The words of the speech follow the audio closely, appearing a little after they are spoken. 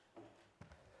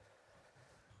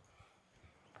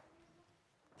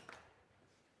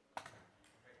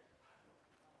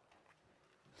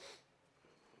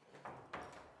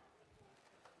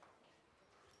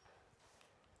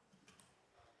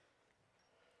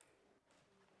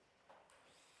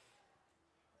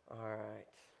All right.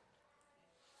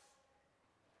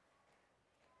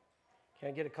 Can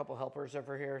I get a couple helpers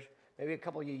over here? Maybe a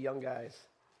couple of you young guys.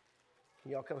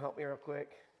 Can y'all come help me real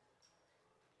quick?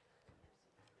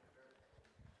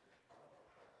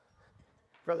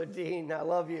 Brother Dean, I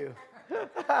love you.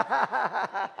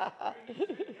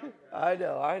 I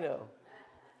know.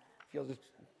 If you'll just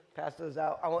pass those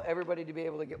out. I want everybody to be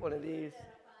able to get one of these.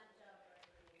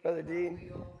 Brother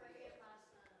Dean.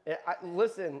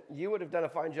 Listen, you would have done a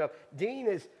fine job. Dean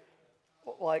is,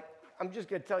 like, I'm just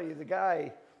going to tell you, the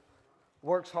guy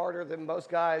works harder than most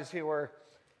guys who are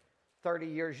 30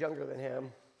 years younger than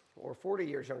him or 40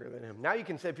 years younger than him. Now you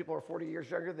can say people are 40 years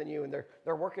younger than you and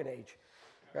they're working age,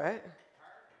 right?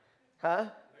 Huh?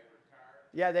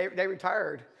 Yeah, they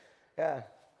retired. Yeah.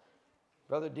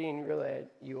 Brother Dean, really,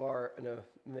 you are an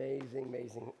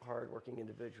amazing, hard-working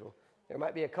individual. There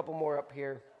might be a couple more up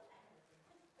here.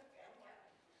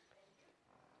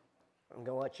 I'm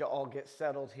going to let you all get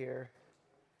settled here.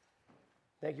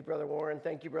 Thank you, Brother Warren.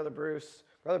 Thank you, Brother Bruce.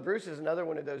 Brother Bruce is another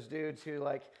one of those dudes who,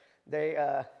 like, these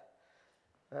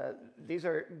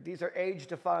are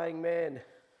age-defying men.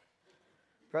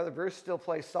 Brother Bruce still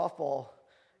plays softball.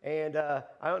 And I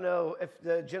don't know if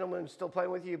the gentleman's still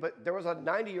playing with you, but there was a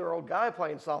 90-year-old guy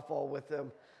playing softball with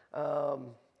them.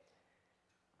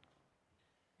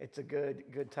 It's a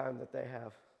good time that they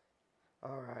have.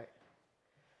 All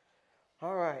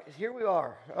right, here we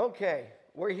are. Okay,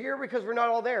 we're here because we're not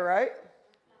all there, right?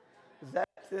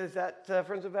 Is that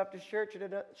Friends of Baptist Church in a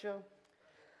nutshell?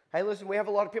 Hey, listen, we have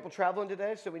a lot of people traveling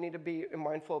today, so we need to be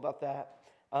mindful about that.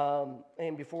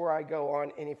 And before I go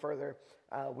on any further,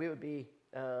 we would be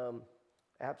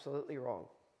absolutely wrong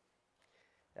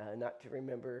not to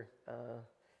remember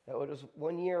that it was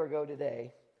 1 year ago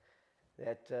today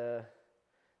that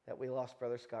we lost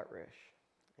Brother Scott Risch.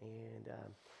 And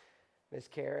Miss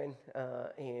Karen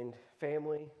and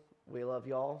family, we love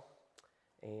y'all.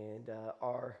 And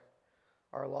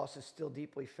our loss is still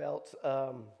deeply felt.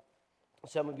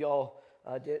 Some of y'all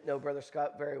didn't know Brother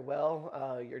Scott very well.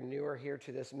 You're newer here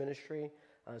to this ministry.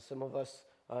 Some of us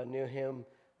knew him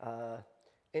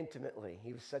intimately.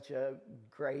 He was such a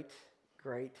great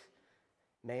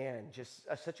man, just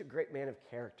such a great man of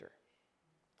character.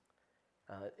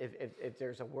 If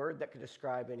there's a word that could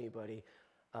describe anybody,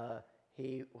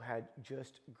 he had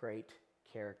just great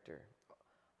character.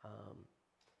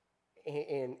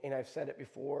 And I've said it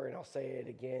before, and I'll say it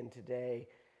again today.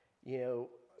 You know,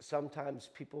 sometimes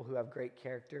people who have great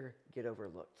character get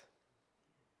overlooked.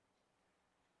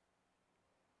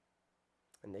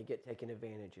 And they get taken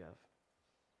advantage of.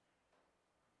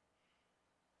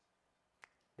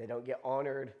 They don't get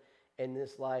honored in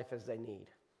this life as they need.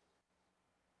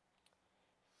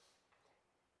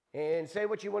 And say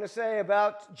what you want to say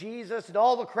about Jesus and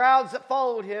all the crowds that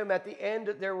followed him. At the end,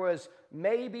 there was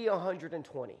maybe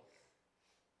 120.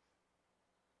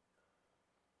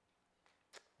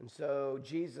 And so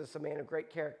Jesus, a man of great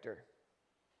character,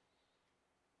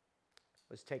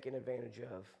 was taken advantage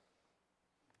of,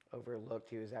 overlooked.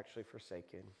 He was actually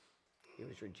forsaken. He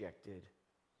was rejected.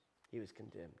 He was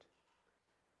condemned.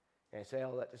 And I say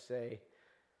all that to say,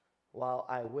 while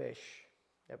I wish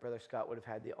that Brother Scott would have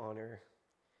had the honor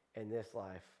in this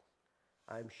life,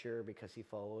 I'm sure because he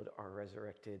followed our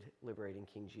resurrected, liberating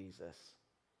King Jesus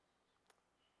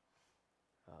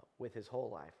with his whole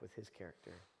life, with his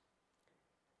character,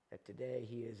 that today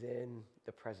he is in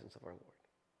the presence of our Lord.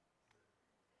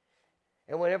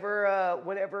 And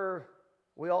whenever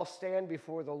we all stand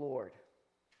before the Lord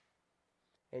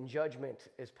and judgment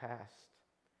is passed,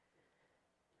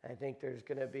 I think there's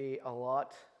going to be a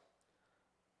lot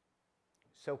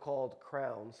so-called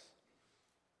crowns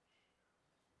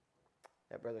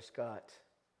that Brother Scott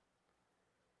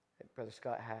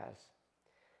has.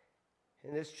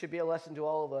 And this should be a lesson to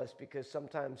all of us, because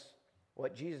sometimes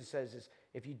what Jesus says is,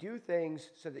 if you do things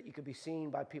so that you can be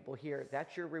seen by people here,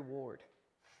 that's your reward.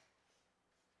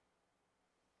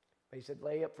 But he said,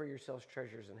 lay up for yourselves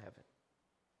treasures in heaven.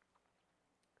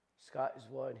 Scott is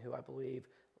one who I believe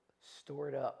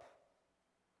stored up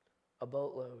a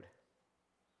boatload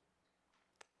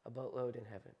in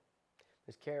heaven.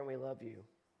 Miss Karen, we love you.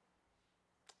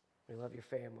 We love your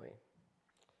family.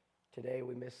 Today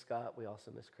we miss Scott. We also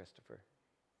miss Christopher.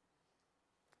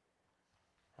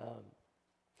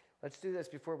 Let's do this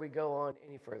before we go on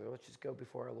any further. Let's just go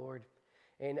before our Lord.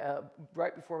 And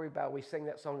right before we bow, we sang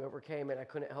that song, Overcame, and I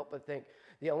couldn't help but think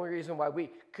the only reason why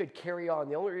we could carry on,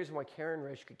 the only reason why Karen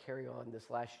Risch could carry on this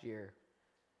last year,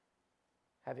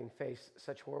 having faced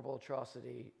such horrible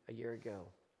atrocity a year ago,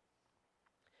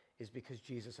 is because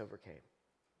Jesus overcame.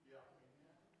 Yeah.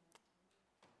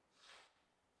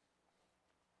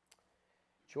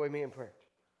 Join me in prayer.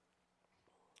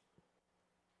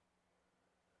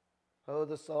 Oh,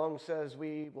 the song says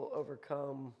we will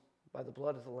overcome by the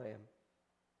blood of the Lamb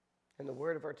and the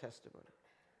word of our testimony.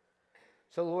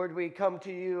 So, Lord, we come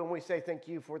to you and we say thank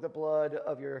you for the blood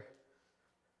of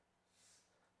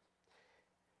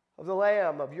the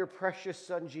Lamb, of your precious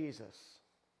Son, Jesus.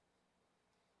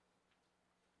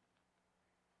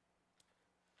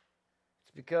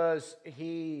 It's because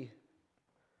he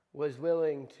was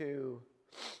willing to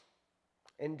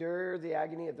endure the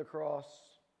agony of the cross,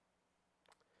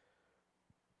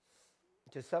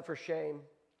 to suffer shame,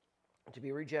 to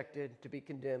be rejected, to be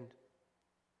condemned.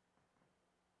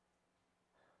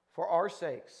 For our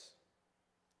sakes,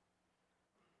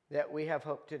 that we have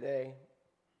hope today.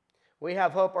 We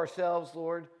have hope ourselves,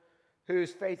 Lord,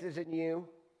 whose faith is in you.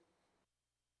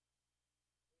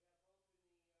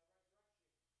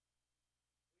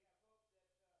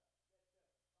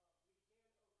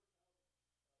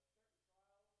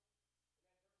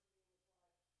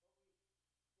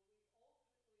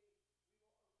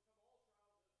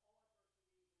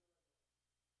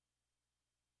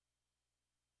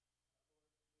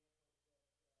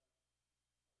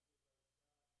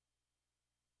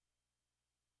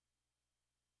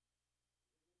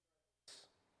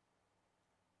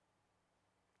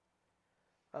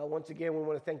 Once again, we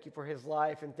want to thank you for his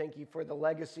life and thank you for the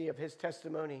legacy of his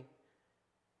testimony.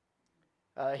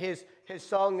 His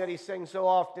song that he sang so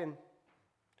often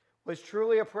was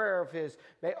truly a prayer of his.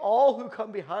 May all who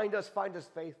come behind us find us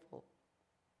faithful.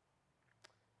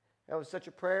 That was such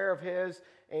a prayer of his.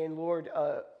 And Lord,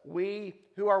 we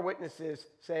who are witnesses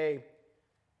say,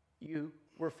 you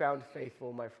were found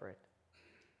faithful, my friend.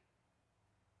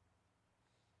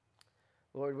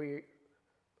 Lord, we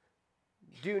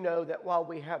do know that while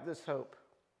we have this hope,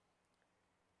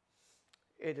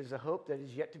 it is a hope that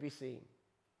is yet to be seen.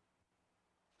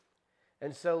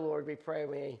 And so, Lord, we pray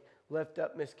we lift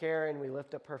up Miss Karen, we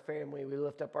lift up her family, we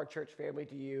lift up our church family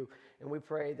to you, and we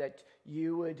pray that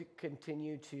you would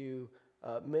continue to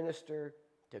minister,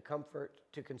 to comfort,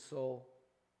 to console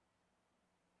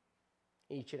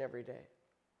each and every day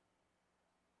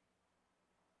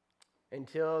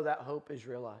until that hope is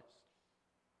realized.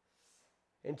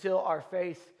 Until our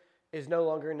faith is no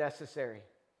longer necessary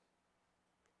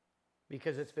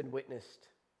because it's been witnessed.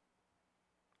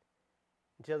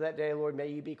 Until that day, Lord, may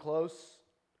you be close.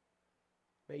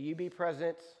 May you be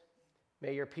present.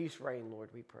 May your peace reign,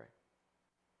 Lord, we pray.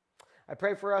 I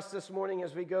pray for us this morning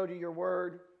as we go to your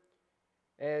word,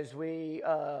 as we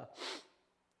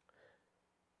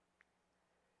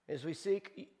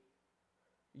seek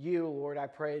you, Lord, I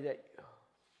pray that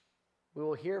we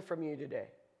will hear from you today.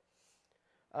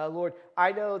 Lord,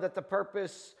 I know that the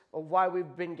purpose of why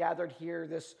we've been gathered here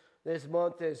this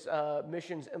month is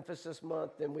Missions Emphasis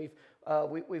Month, and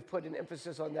we've put an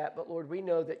emphasis on that. But Lord, we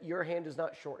know that your hand is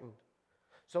not shortened.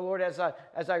 So Lord, as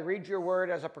I read your word,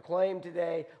 as I proclaim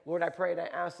today, Lord, I pray and I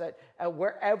ask that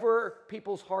wherever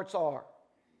people's hearts are,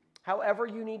 however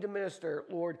you need to minister,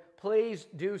 Lord, please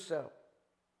do so.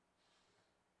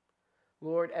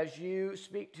 Lord, as you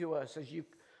speak to us, as you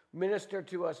minister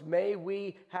to us, may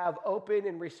we have open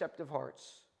and receptive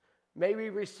hearts. May we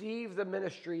receive the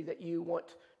ministry that you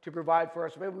want to provide for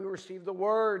us. May we receive the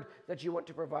word that you want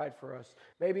to provide for us.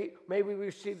 May we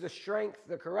receive the strength,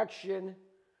 the correction,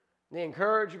 the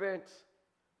encouragement,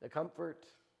 the comfort.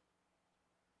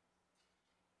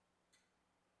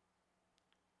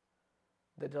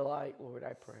 The delight, Lord,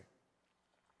 I pray.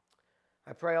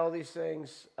 I pray all these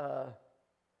things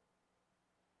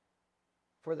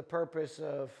for the purpose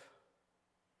of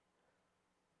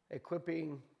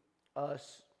equipping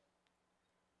us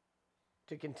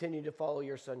to continue to follow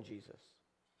your Son, Jesus.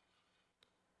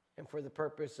 And for the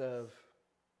purpose of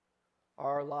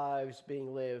our lives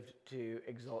being lived to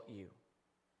exalt you.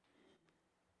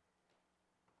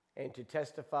 And to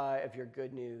testify of your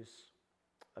good news,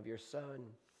 of your Son,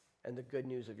 and the good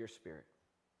news of your Spirit.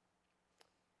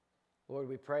 Lord,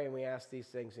 we pray and we ask these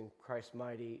things in Christ's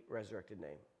mighty resurrected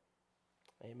name.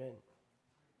 Amen.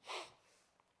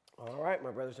 All right, my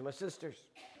brothers and my sisters.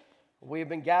 We have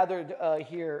been gathered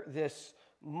here this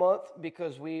month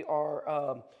because we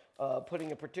are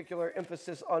putting a particular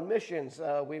emphasis on missions.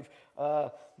 We've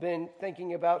been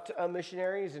thinking about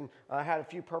missionaries and had a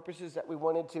few purposes that we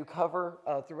wanted to cover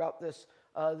throughout this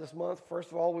month.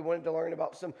 First of all, we wanted to learn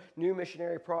about some new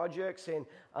missionary projects, and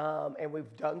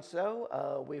we've done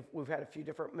so. We've had a few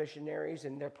different missionaries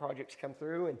and their projects come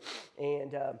through,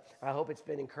 and I hope it's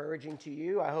been encouraging to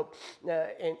you. I hope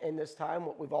in this time,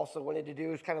 what we've also wanted to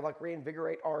do is kind of like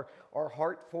reinvigorate our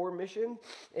heart for mission.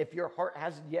 If your heart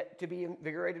hasn't yet to be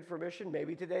invigorated for mission,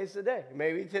 maybe today's the day.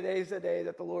 Maybe today's the day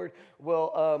that the Lord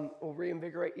will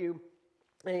reinvigorate you.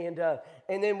 And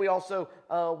then we also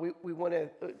we want to,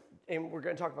 and we're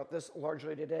going to talk about this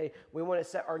largely today. We want to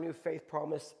set our new faith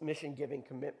promise, mission giving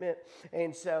commitment,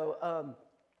 and so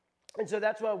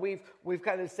that's why we've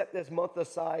kind of set this month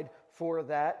aside for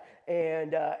that,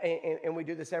 and we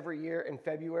do this every year in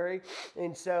February,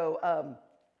 and so.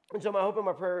 And so my hope and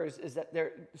my prayer is that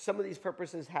some of these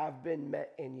purposes have been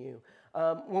met in you.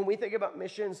 When we think about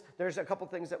missions, there's a couple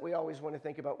things that we always want to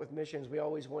think about with missions. We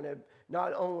always want to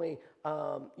not only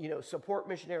support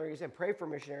missionaries and pray for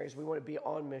missionaries, we want to be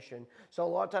on mission. So a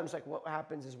lot of times, like what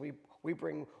happens is we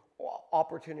bring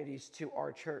opportunities to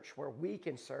our church where we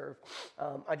can serve.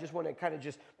 I just want to kind of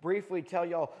just briefly tell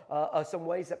y'all some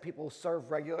ways that people serve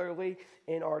regularly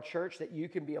in our church that you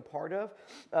can be a part of.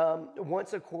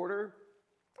 Once a quarter,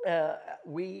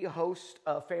 we host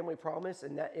Family Promise,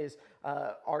 and that is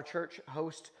our church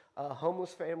hosts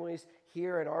homeless families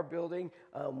here in our building.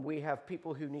 We have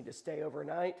people who need to stay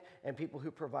overnight and people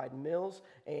who provide meals,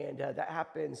 and that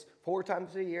happens 4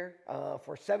 times a year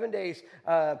for 7 days,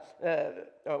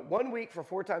 1 week for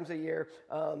 4 times a year.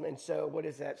 And so what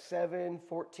is that? 7,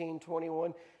 14,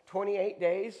 21, 28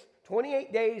 days.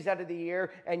 28 days out of the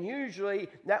year, and usually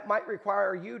that might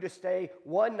require you to stay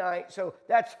one night. So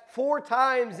that's 4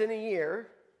 times in a year.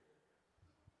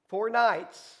 4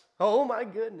 nights. Oh my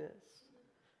goodness.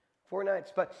 4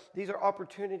 nights. But these are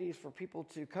opportunities for people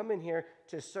to come in here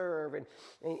to serve,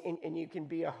 and you can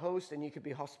be a host, and you can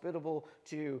be hospitable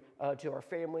to our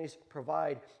families,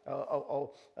 provide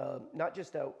not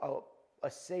just a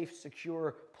safe,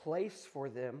 secure place for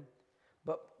them,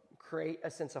 but create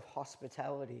a sense of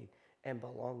hospitality and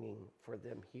belonging for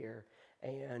them here.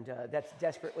 And that's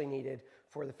desperately needed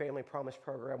for the Family Promise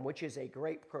program, which is a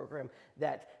great program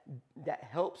that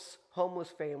helps homeless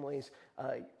families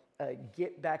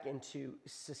get back into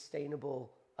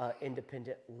sustainable,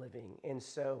 independent living. And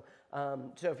so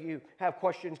if you have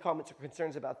questions, comments, or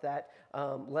concerns about that,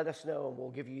 let us know, and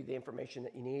we'll give you the information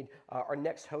that you need. Our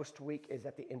next host week is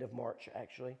at the end of March,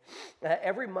 actually.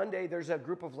 Every Monday, there's a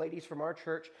group of ladies from our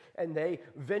church, and they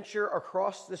venture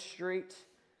across the street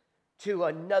to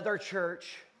another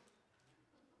church.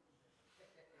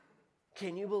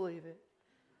 Can you believe it?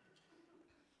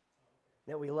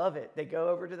 Now, we love it. They go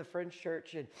over to the Friends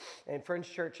Church, and Friends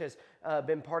Church has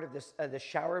been part of this the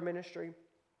shower ministry.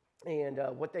 And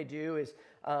what they do is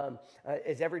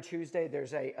every Tuesday there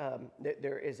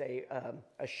is a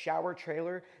shower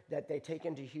trailer that they take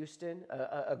into Houston.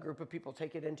 A group of people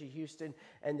take it into Houston,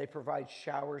 and they provide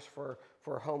showers for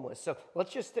homeless. So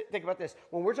let's just think about this.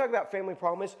 When we're talking about Family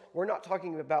Promise, we're not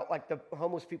talking about like the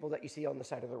homeless people that you see on the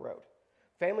side of the road.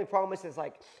 Family Promise is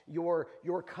like your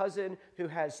cousin who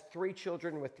has 3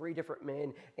 children with 3 different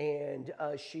men, and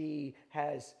she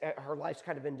has her life's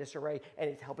kind of in disarray, and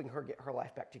it's helping her get her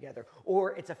life back together.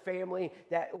 Or it's a family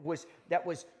that was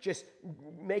just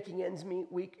making ends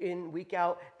meet week in, week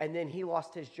out, and then he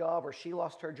lost his job or she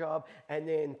lost her job, and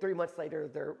then 3 months later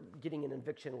they're getting an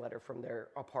eviction letter from their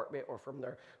apartment or from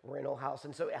their rental house,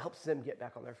 and so it helps them get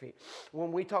back on their feet.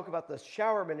 When we talk about the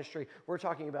shower ministry, we're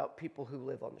talking about people who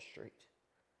live on the street,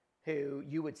 who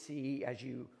you would see as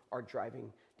you are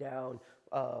driving down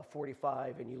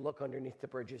 45 and you look underneath the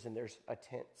bridges and there's a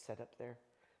tent set up there.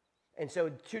 And so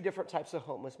 2 different types of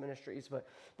homeless ministries,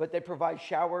 but they provide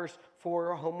showers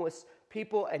for homeless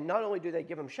people. And not only do they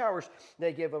give them showers,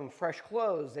 they give them fresh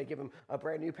clothes. They give them a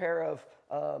brand new pair of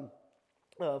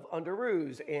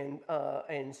underoos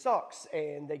and socks,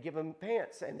 and they give them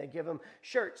pants, and they give them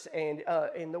shirts, and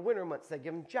in the winter months they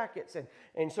give them jackets.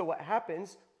 And so what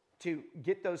happens to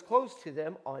get those clothes to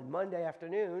them on Monday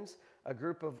afternoons, a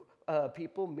group of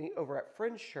people meet over at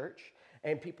Friends Church,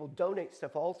 and people donate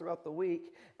stuff all throughout the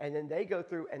week, and then they go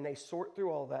through and they sort through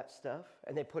all that stuff,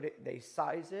 and they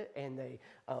size it, and they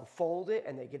fold it,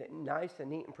 and they get it nice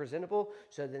and neat and presentable,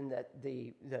 so then that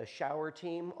the shower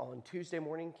team on Tuesday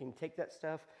morning can take that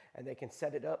stuff and they can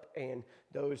set it up, and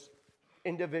those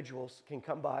individuals can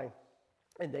come by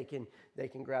and they can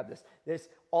grab this.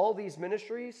 All these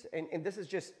ministries, and this is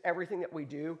just everything that we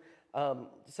do.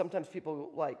 Sometimes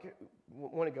people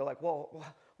want to go like, well,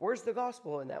 where's the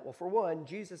gospel in that? Well, for one,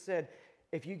 Jesus said,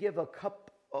 if you give a cup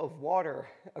of water,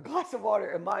 a glass of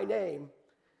water in my name,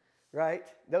 right?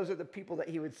 Those are the people that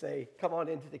he would say, come on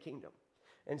into the kingdom.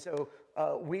 And so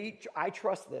I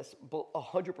trust this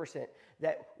 100%,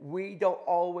 that we don't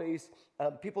always,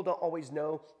 people don't always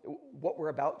know what we're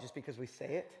about just because we say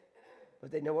it. But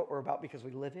they know what we're about because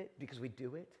we live it, because we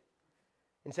do it.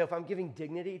 And so if I'm giving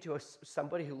dignity to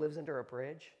somebody who lives under a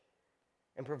bridge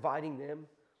and providing them,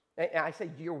 and I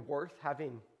say you're worth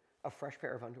having a fresh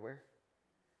pair of underwear,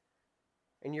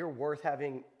 and you're worth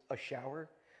having a shower,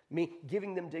 Me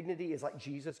giving them dignity is like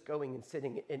Jesus going and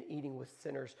sitting and eating with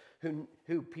sinners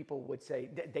who people would say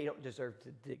that they don't deserve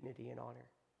the dignity and honor.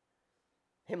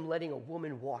 Him letting a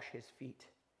woman wash his feet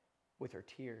with her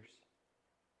tears,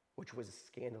 which was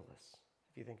scandalous,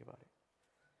 if you think about it.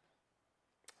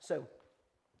 So,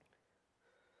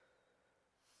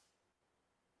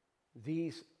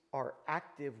 these are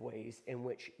active ways in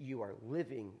which you are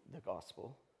living the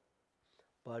gospel,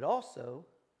 but also,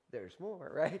 there's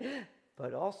more, right?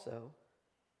 But also,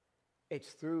 it's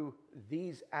through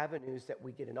these avenues that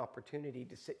we get an opportunity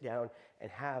to sit down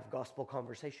and have gospel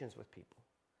conversations with people.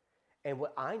 And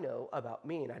what I know about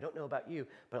me, and I don't know about you,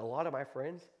 but a lot of my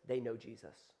friends, they know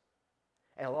Jesus.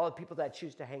 And a lot of people that I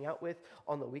choose to hang out with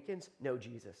on the weekends know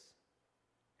Jesus.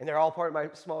 And they're all part of my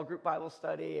small group Bible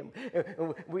study, and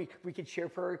we can share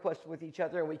prayer requests with each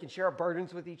other, and we can share our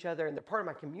burdens with each other, and they're part of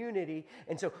my community.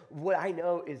 And so what I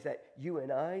know is that you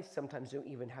and I sometimes don't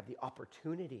even have the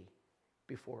opportunity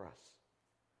before us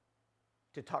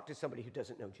to talk to somebody who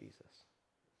doesn't know Jesus.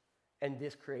 And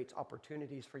this creates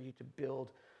opportunities for you to build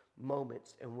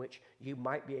moments in which you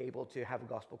might be able to have a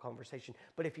gospel conversation.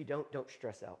 But if you don't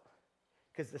stress out,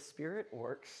 because the Spirit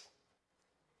works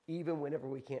even whenever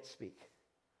we can't speak.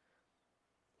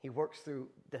 He works through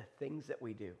the things that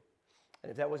we do.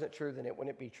 And if that wasn't true, then it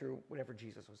wouldn't be true whenever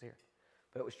Jesus was here.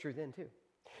 But it was true then too.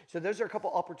 So those are a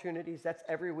couple opportunities. That's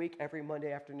every week, every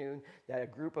Monday afternoon, that a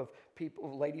group of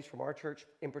people, ladies from our church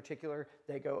in particular,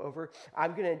 they go over.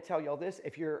 I'm going to tell y'all this.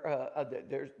 If you're,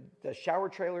 the shower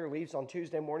trailer leaves on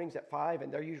Tuesday mornings at 5,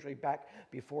 and they're usually back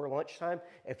before lunchtime.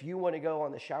 If you want to go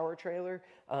on the shower trailer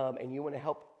and you want to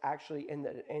help actually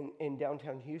in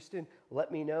downtown Houston,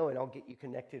 let me know, and I'll get you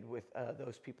connected with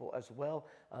those people as well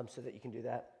so that you can do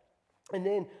that. And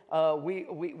then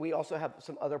we also have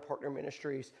some other partner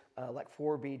ministries like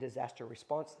 4B Disaster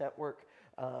Response Network,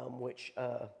 which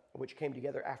came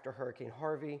together after Hurricane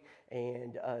Harvey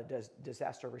and does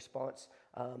disaster response,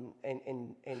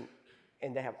 and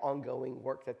they have ongoing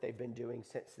work that they've been doing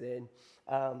since then.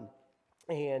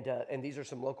 And these are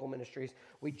some local ministries.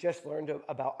 We just learned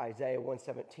about Isaiah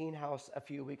 117 House a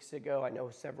few weeks ago. I know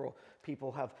several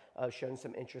people have shown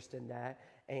some interest in that.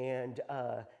 And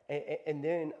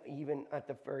then even at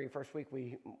the very first week,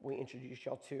 we introduced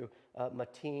y'all to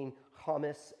Mateen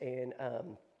Hamas, and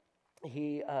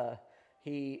he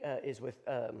is with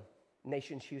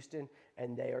Nations Houston,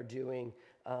 and they are doing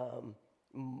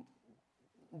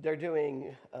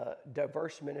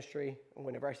diverse ministry.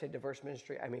 Whenever I say diverse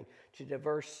ministry, I mean to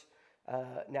diverse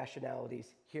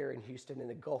nationalities here in Houston in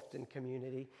the Gulfton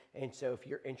community. And so if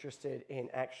you're interested in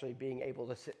actually being able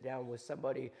to sit down with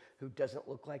somebody who doesn't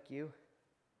look like you,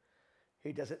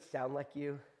 who doesn't sound like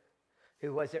you,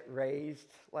 who wasn't raised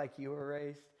like you were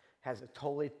raised, has a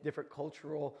totally different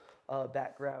cultural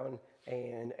background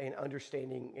and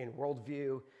understanding and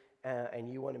worldview,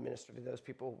 and you want to minister to those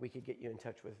people, we could get you in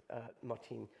touch with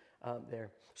Mateen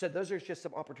there. So those are just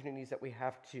some opportunities that we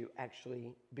have to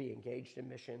actually be engaged in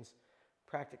missions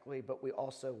practically, but we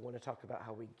also want to talk about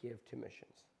how we give to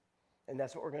missions. And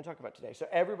that's what we're going to talk about today. So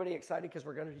everybody excited because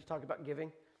we're going to talk about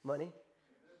giving money?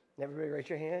 Everybody raise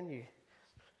your hand.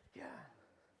 Yeah.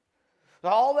 So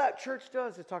all that church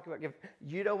does is talk about giving.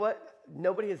 You know what?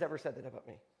 Nobody has ever said that about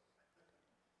me.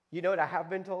 You know what I have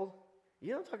been told?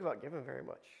 You don't talk about giving very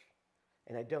much.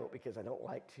 And I don't, because I don't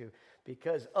like to,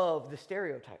 because of the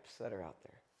stereotypes that are out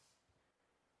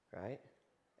there, right?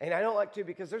 And I don't like to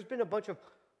because there's been a bunch of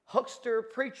huckster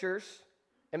preachers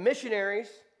and missionaries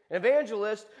and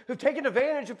evangelists who've taken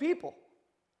advantage of people.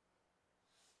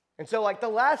 And so, like, the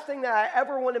last thing that I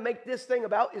ever want to make this thing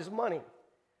about is money.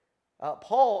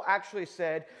 Paul actually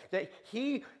said that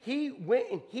he went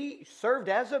and he served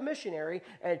as a missionary,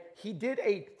 and he did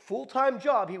a full-time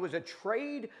job. He was a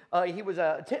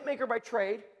tent maker by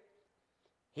trade.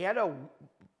 He had a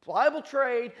pliable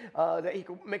trade that he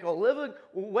could make a living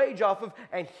wage off of,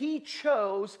 and he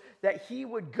chose that he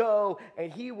would go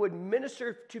and he would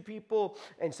minister to people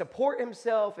and support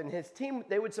himself, and his team,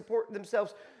 they would support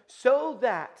themselves so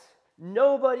that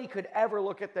nobody could ever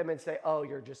look at them and say, oh,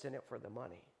 you're just in it for the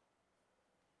money.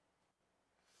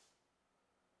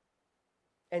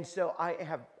 And so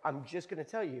I'm just going to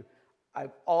tell you, I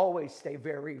always stay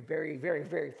very, very, very,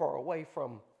 very far away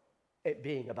from it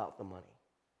being about the money.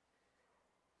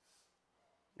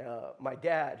 My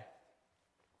dad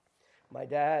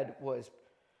was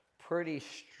pretty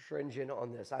stringent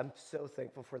on this. I'm so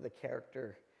thankful for the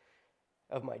character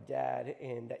of my dad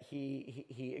and that he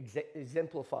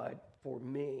exemplified for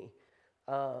me.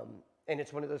 And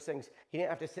it's one of those things, he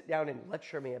didn't have to sit down and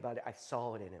lecture me about it. I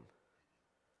saw it in him.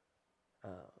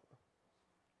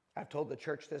 I've told the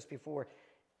church this before.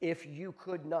 If you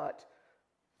could not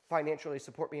financially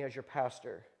support me as your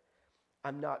pastor,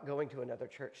 I'm not going to another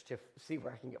church to see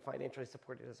where I can get financially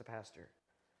supported as a pastor.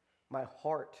 My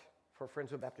heart for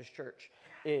Friendswood Baptist Church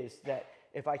is that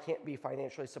if I can't be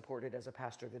financially supported as a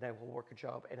pastor, then I will work a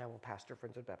job and I will pastor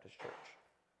Friendswood Baptist Church.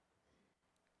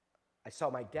 I saw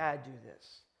my dad do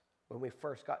this when we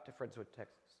first got to Friendswood,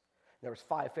 Texas. There was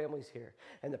 5 families here,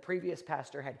 and the previous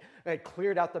pastor had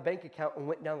cleared out the bank account and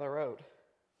went down the road.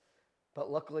 But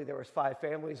luckily there was 5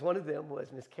 families. One of them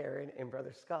was Miss Karen and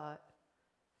Brother Scott,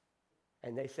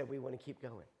 and they said, we want to keep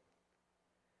going.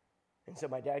 And so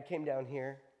my dad came down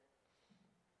here,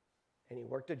 and he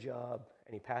worked a job,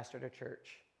 and he pastored a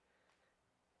church.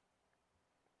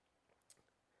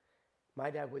 My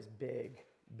dad was big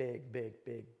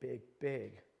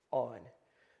on,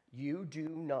 you do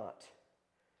not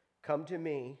come to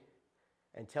me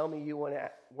and tell me you want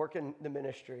to work in the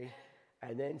ministry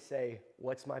and then say,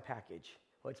 what's my package?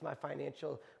 What's my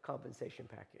financial compensation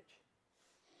package?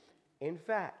 In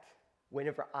fact,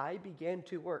 whenever I began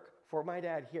to work for my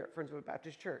dad here at Friendswood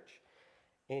Baptist Church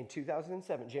in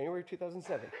 2007, January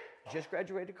 2007, just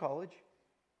graduated college,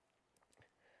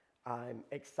 I'm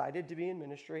excited to be in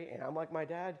ministry, and I'm like my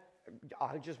dad,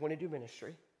 I just want to do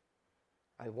ministry.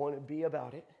 I want to be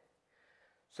about it.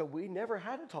 So we never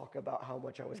had to talk about how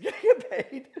much I was going to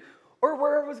get paid or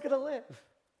where I was going to live.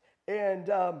 And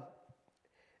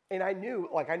I knew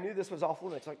this was off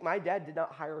limits. Like, my dad did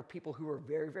not hire people who were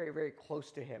very, very, very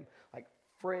close to him, like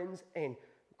friends and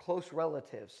close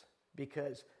relatives,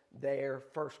 because their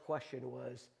first question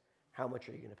was, how much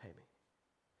are you going to pay me?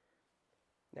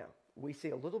 Now, we see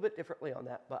a little bit differently on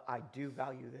that, but I do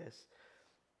value this,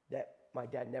 that my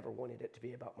dad never wanted it to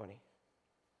be about money.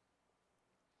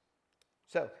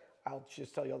 So I'll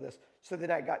just tell you all this. So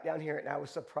then I got down here and I was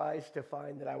surprised to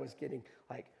find that I was getting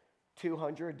like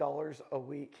 $200 a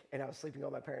week and I was sleeping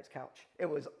on my parents' couch. It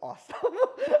was awesome.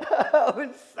 It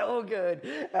was so good.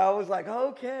 And I was like,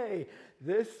 okay,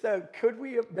 this,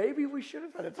 maybe we should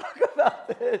have had to talk about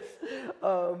this.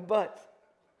 But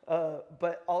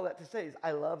all that to say is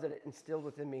I love that it instilled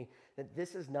within me that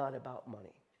this is not about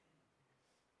money.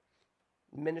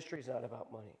 Ministry is not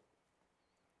about money.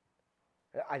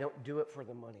 I don't do it for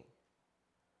the money.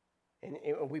 And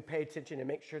we pay attention and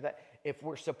make sure that if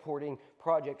we're supporting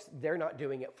projects, they're not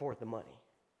doing it for the money.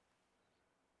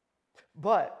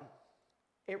 But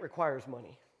it requires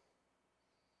money.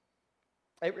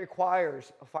 It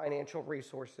requires financial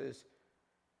resources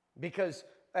because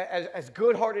as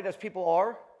good-hearted as people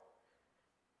are,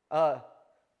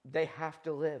 they have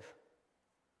to live.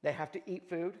 They have to eat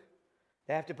food.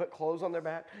 They have to put clothes on their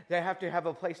back. They have to have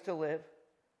a place to live.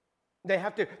 They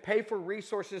have to pay for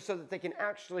resources so that they can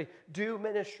actually do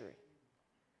ministry.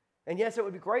 And yes, it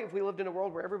would be great if we lived in a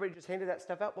world where everybody just handed that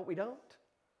stuff out, but we don't.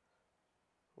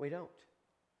 We don't.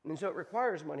 And so it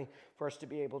requires money for us to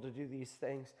be able to do these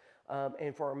things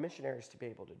and for our missionaries to be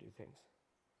able to do things.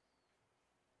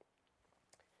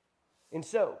 And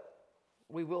so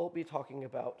we will be talking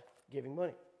about giving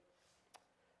money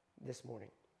this morning.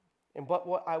 But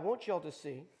what I want y'all to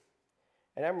see,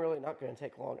 and I'm really not going to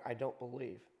take long, I don't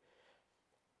believe.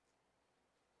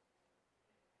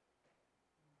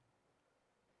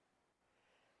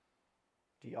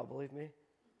 Do y'all believe me?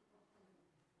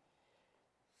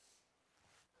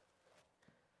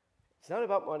 It's not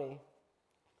about money.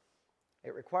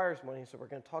 It requires money, so we're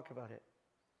going to talk about it.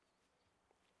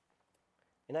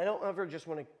 And I don't ever just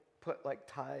want to put like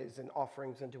tithes and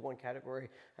offerings into one category.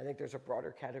 I think there's a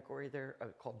broader category there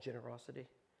called generosity.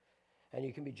 And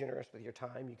you can be generous with your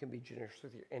time. You can be generous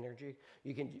with your energy.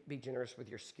 You can be generous with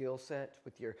your skill set,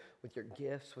 with your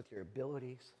gifts, with your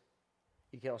abilities.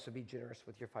 You can also be generous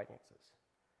with your finances.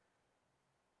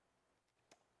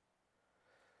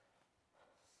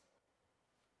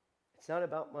 It's not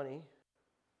about money,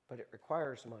 but it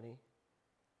requires money.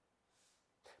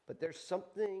 But there's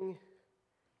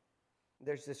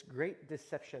this great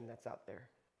deception that's out there.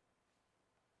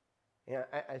 And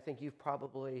I think you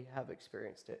probably have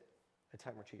experienced it a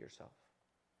time or two yourself.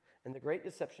 And the great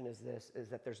deception is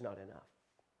that there's not enough.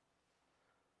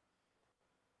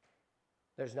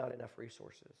 There's not enough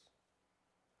resources.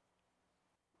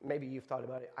 Maybe you've thought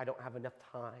about it, I don't have enough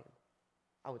time.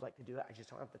 I would like to do that, I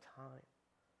just don't have the time.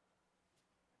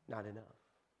 Not enough.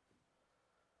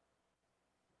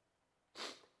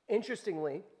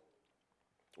 Interestingly,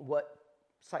 what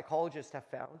psychologists have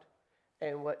found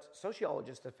and what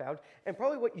sociologists have found, and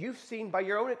probably what you've seen by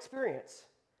your own experience,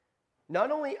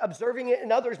 not only observing it in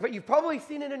others, but you've probably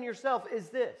seen it in yourself, is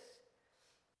this.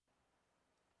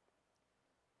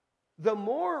 The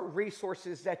more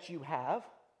resources that you have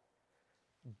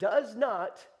does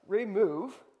not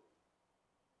remove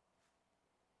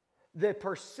the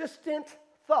persistent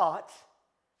thought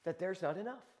that there's not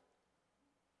enough.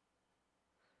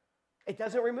 It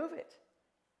doesn't remove it.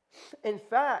 In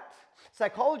fact,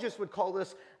 psychologists would call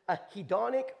this a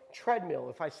hedonic treadmill.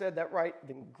 If I said that right,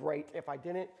 then great. If I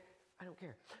didn't, I don't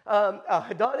care. A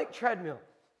hedonic treadmill.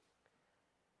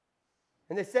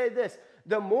 And they say this: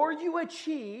 the more you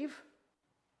achieve,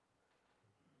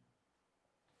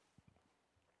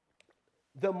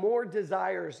 the more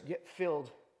desires get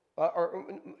filled, or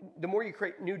the more you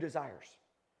create new desires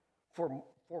for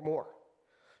more.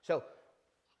 So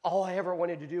all I ever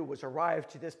wanted to do was arrive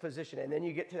to this position, and then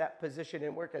you get to that position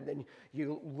in work, and then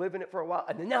you live in it for a while,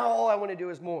 and then now all I want to do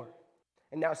is more.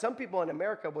 And now some people in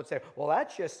America would say, well,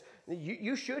 that's just,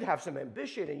 you should have some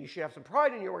ambition, and you should have some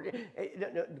pride in your work.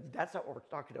 No, that's not what we're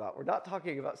talking about. We're not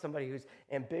talking about somebody who's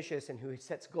ambitious and who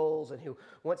sets goals and who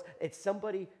wants, it's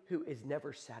somebody who is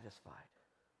never satisfied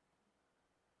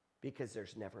because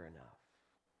there's never enough.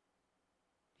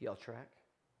 Y'all track?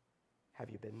 Have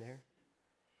you been there?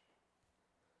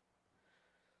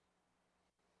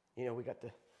 You know, we got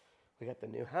the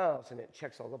new house, and it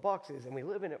checks all the boxes, and we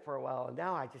live in it for a while, and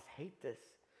now I just hate this.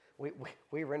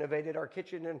 We renovated our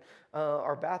kitchen and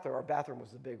our bathroom. Our bathroom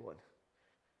was the big one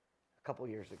a couple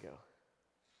years ago.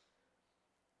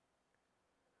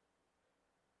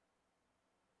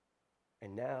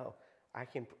 And now I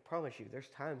can promise you there's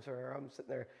times where I'm sitting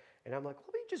there, and I'm like,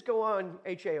 let me just go on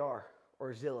HAR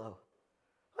or Zillow.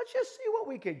 Let's just see what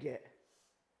we could get.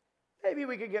 Maybe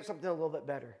we could get something a little bit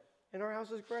better. And our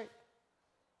house is great.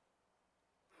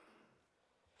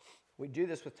 We do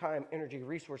this with time, energy,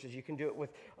 resources. You can do it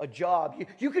with a job.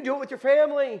 You can do it with your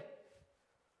family.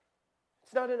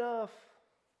 It's not enough.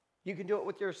 You can do it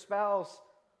with your spouse.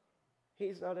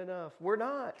 He's not enough. We're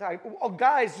not.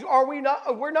 Guys, are we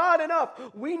not? We're not enough.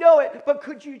 We know it. But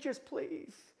could you just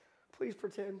please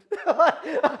pretend?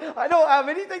 I don't have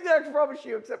anything that I can promise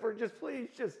you except for just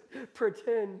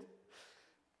pretend.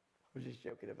 I was just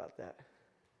joking about that.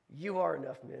 You are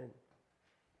enough, men.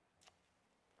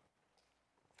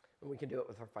 And we can do it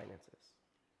with our finances.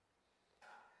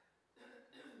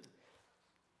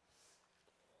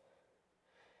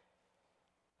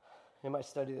 In my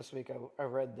study this week, I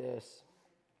read this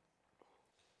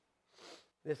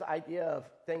idea of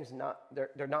things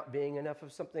they're not being enough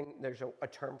of something. There's a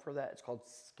term for that. It's called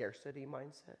scarcity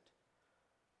mindset.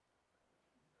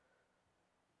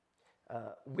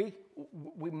 We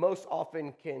most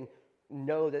often can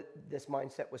know that this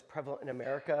mindset was prevalent in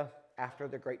America after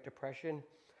the Great Depression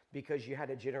because you had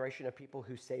a generation of people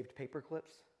who saved paper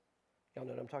clips. Y'all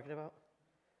know what I'm talking about?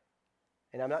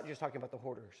 And I'm not just talking about the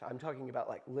hoarders. I'm talking about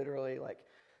literally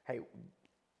hey,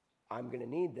 I'm going to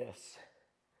need this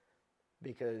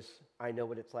because I know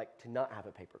what it's like to not have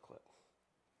a paper clip.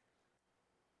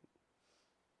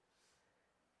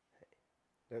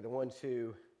 They're the ones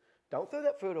who don't throw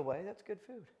that food away. That's good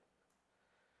food.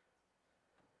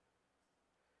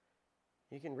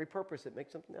 You can repurpose it, make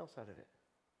something else out of it.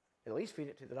 At least feed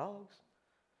it to the dogs.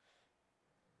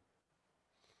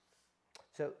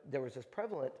 So there was this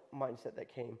prevalent mindset that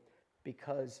came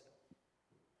because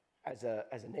as a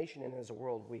nation and as a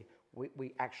world,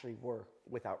 we actually were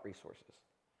without resources.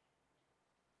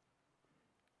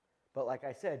 But like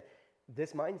I said,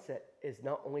 this mindset is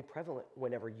not only prevalent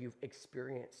whenever you've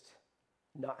experienced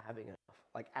not having enough,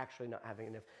 actually not having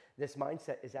enough. This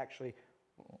mindset is actually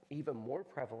even more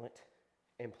prevalent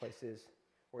in places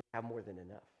where you have more than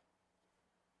enough.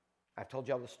 I've told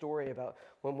y'all the story about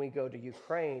when we go to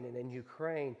Ukraine, and in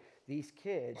Ukraine, these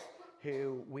kids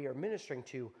who we are ministering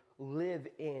to live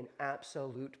in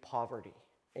absolute poverty.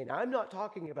 And I'm not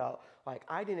talking about,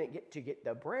 I didn't get to get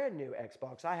the brand new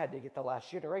Xbox. I had to get the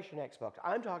last generation Xbox.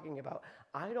 I'm talking about,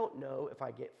 I don't know if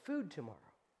I get food tomorrow.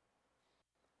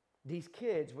 These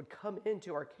kids would come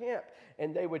into our camp,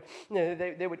 and they would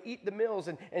eat the meals,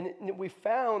 and we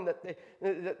found that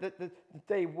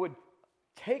they would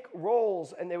take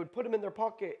rolls and they would put them in their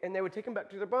pocket and they would take them back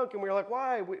to their bunk, and we were like,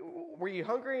 why? Were you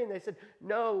hungry? And they said,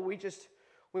 no,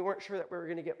 we weren't sure that we were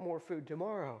going to get more food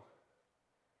tomorrow.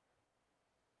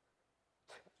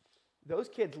 Those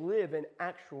kids live in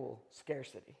actual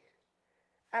scarcity,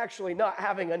 actually not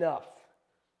having enough.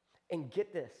 And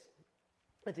get this,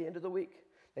 at the end of the week,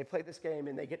 they play this game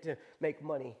and they get to make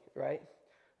money, right?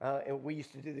 And we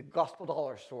used to do the gospel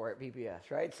dollar store at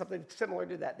VBS, right? Something similar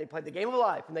to that. They play the game of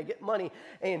life and they get money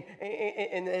and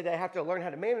they have to learn how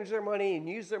to manage their money and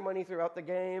use their money throughout the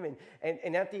game.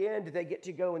 And at the end, they get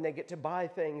to go and they get to buy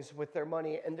things with their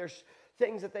money. And there's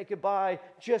things that they could buy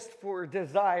just for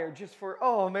desire, just for,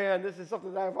 oh man, this is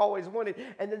something that I've always wanted.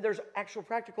 And then there's actual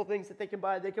practical things that they can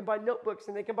buy. They can buy notebooks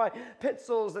and they can buy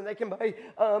pencils and they can buy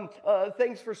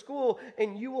things for school.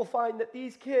 And you will find that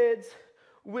these kids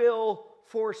will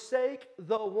forsake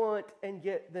the want and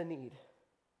get the need.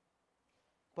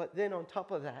 But then on top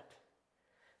of that,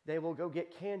 they will go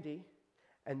get candy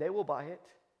and they will buy it,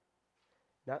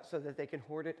 not so that they can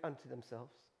hoard it unto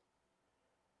themselves,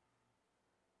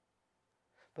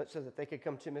 but so that they could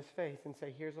come to Miss Faith and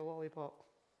say, here's a lollipop.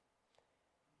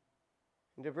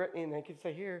 And to Brittany, and they could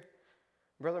say, here,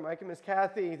 Brother Mike and Miss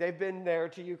Kathy, they've been there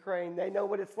to Ukraine. They know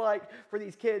what it's like for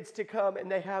these kids to come and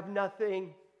they have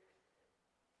nothing.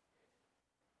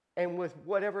 And with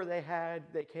whatever they had,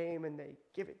 they came and they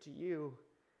give it to you.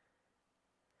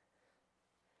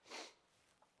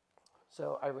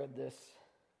 So I read this.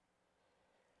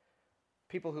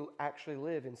 People who actually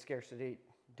live in scarcity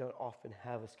don't often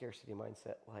have a scarcity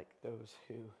mindset like those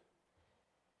who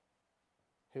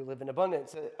live in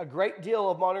abundance. A great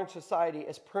deal of modern society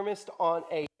is premised on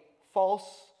a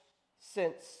false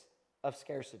sense of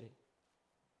scarcity.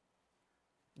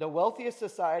 The wealthiest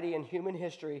society in human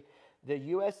history, the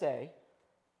USA,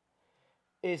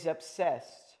 is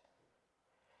obsessed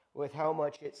with how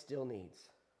much it still needs.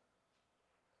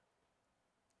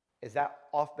 Is that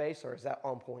off base or is that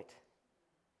on point?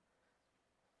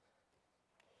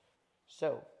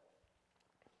 So,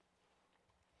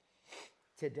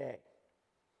 today,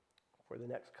 for the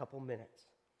next couple minutes,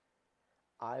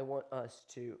 I want us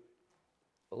to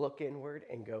look inward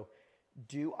and go,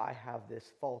 do I have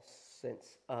this false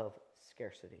sense of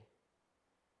scarcity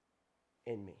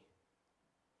in me?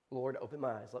 Lord, open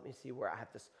my eyes. Let me see where I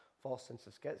have this false sense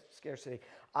of scarcity.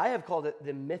 I have called it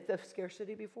the myth of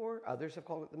scarcity before. Others have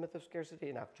called it the myth of scarcity,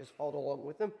 and I've just followed along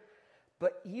with them.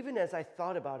 But even as I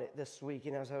thought about it this week,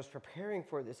 and as I was preparing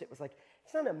for this, it was like,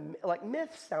 it's not like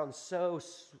myth sounds so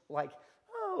like,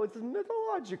 oh, it's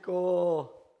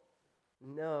mythological.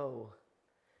 No.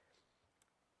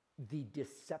 The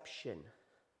deception,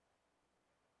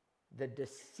 the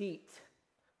deceit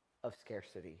of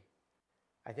scarcity,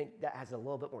 I think that has a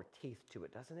little bit more teeth to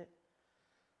it, doesn't it?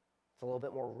 It's a little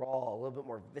bit more raw, a little bit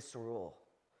more visceral.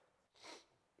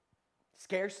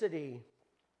 Scarcity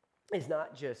is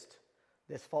not just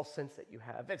this false sense that you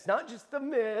have. It's not just the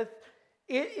myth.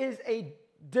 It is a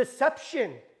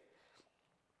deception.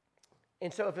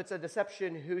 And so if it's a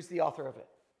deception, who's the author of it?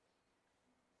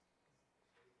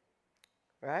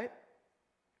 Right?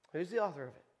 Who's the author of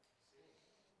it?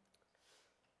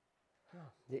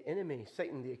 The enemy,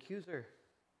 Satan, the accuser,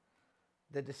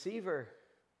 the deceiver.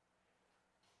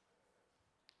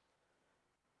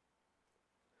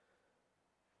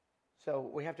 So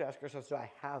we have to ask ourselves, do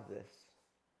I have this?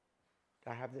 Do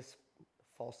I have this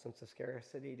false sense of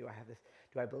scarcity? Do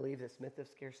I believe this myth of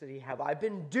scarcity? Have I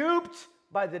been duped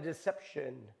by the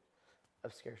deception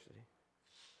of scarcity?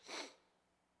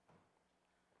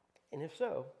 And if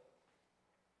so,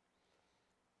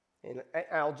 and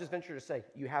I'll just venture to say,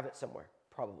 you have it somewhere,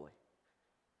 probably.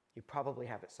 You probably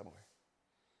have it somewhere.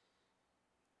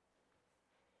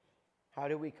 How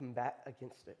do we combat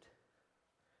against it?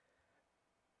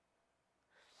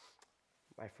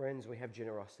 My friends, we have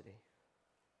generosity.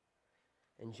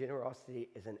 And generosity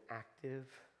is an active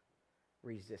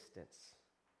resistance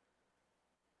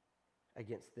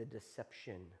against the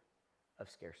deception of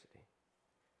scarcity.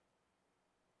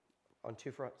 On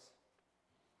two fronts.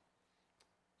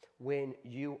 When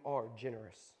you are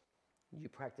generous, you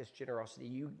practice generosity,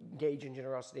 you engage in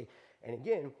generosity. And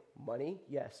again, money,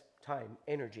 yes, time,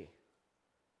 energy,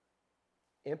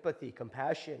 empathy,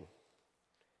 compassion.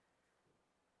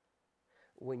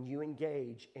 When you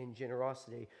engage in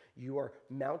generosity, you are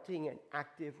mounting an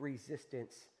active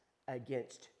resistance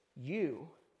against you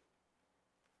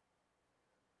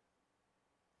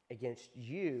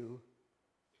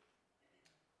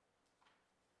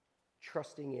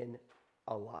trusting in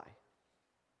a lie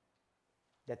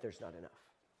that there's not enough.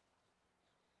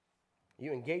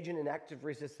 You engage in an active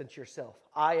resistance yourself.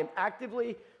 I am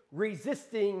actively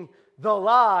resisting the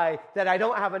lie that I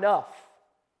don't have enough.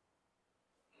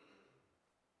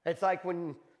 It's like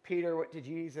when Peter went to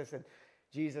Jesus and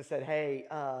Jesus said, hey,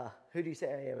 who do you say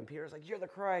I am? And Peter's like, you're the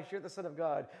Christ, you're the Son of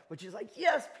God. Which is like,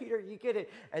 yes, Peter, you get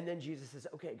it. And then Jesus says,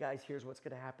 okay, guys, here's what's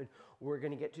going to happen. We're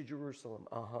going to get to Jerusalem.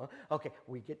 Okay,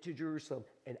 we get to Jerusalem,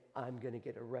 and I'm going to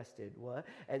get arrested. What?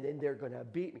 And then they're going to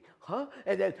beat me. Huh?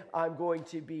 And then I'm going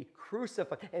to be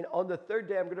crucified. And on the third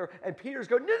day, I'm going to... And Peter's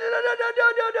going,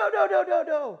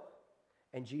 no.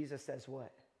 And Jesus says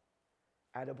what?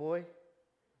 Attaboy,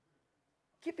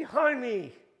 get behind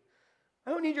me. I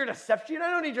don't need your deception.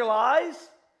 I don't need your lies.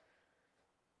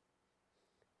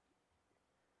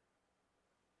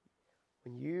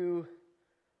 When you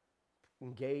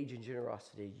engage in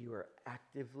generosity, you are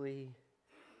actively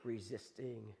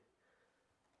resisting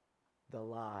the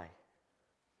lie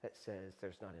that says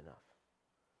there's not enough.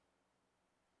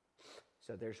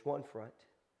 So there's one front.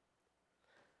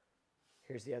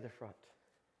 Here's the other front.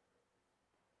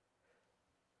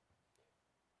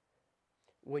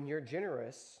 When you're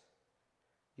generous,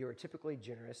 you are typically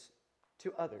generous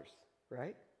to others,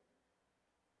 right?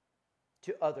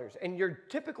 To others. And you're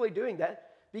typically doing that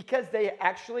because they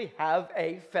actually have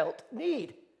a felt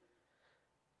need,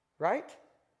 right?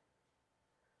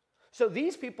 So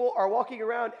these people are walking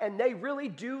around and they really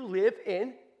do live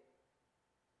in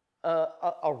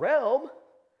a realm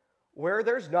where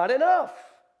there's not enough.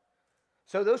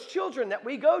 So those children that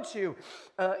we go to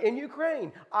in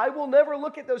Ukraine, I will never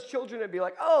look at those children and be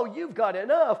like, oh, you've got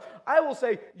enough. I will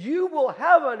say, you will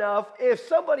have enough if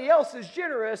somebody else is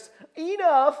generous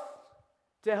enough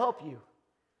to help you.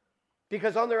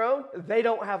 Because on their own, they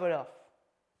don't have enough.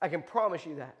 I can promise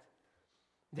you that.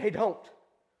 They don't.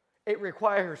 It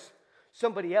requires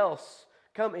somebody else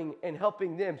coming and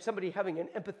helping them, somebody having an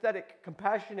empathetic,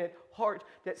 compassionate heart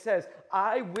that says,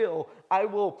 I will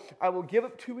give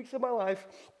up 2 weeks of my life,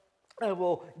 I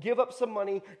will give up some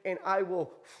money, and I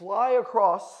will fly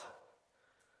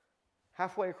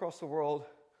halfway across the world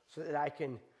so that I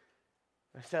can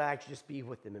just be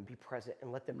with them and be present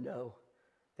and let them know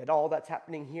that all that's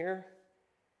happening here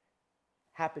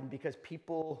happened because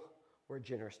people were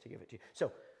generous to give it to you.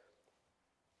 So,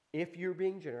 if you're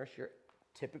being generous, you're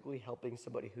typically helping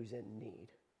somebody who's in need.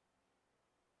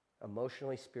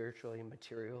 Emotionally, spiritually,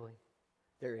 materially,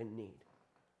 they're in need.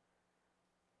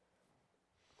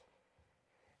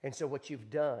 And so what you've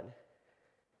done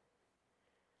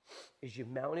is you've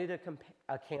mounted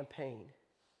a campaign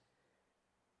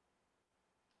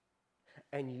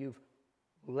and you've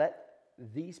let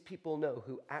these people know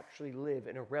who actually live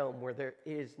in a realm where there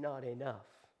is not enough,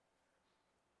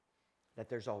 that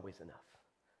there's always enough.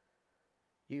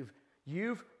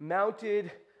 You've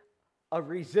mounted a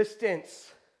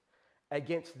resistance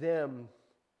against them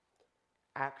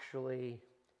actually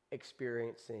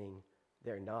experiencing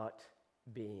there not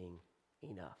being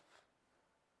enough.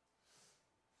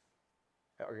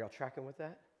 Are y'all tracking with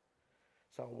that?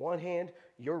 So on one hand,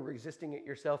 you're resisting it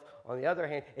yourself. On the other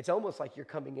hand, it's almost like you're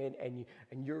coming in and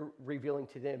you're revealing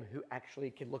to them who actually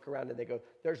can look around and they go,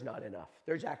 there's not enough.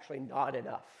 There's actually not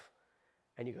enough.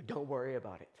 And you go, don't worry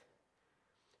about it.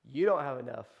 You don't have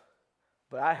enough,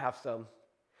 but I have some.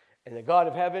 And the God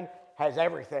of heaven has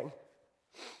everything.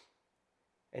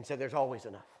 And so there's always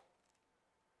enough.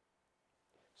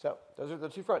 So those are the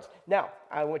two fronts. Now,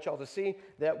 I want y'all to see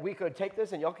that we could take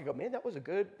this and y'all could go, man, that was a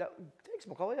good, thanks,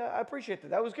 Macaulay, I appreciate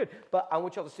that. That was good. But I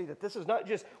want y'all to see that this is not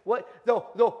just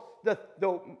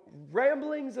the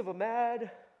ramblings of a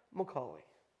mad Macaulay.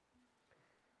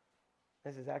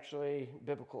 This is actually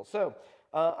biblical. So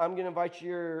I'm going to invite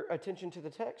your attention to the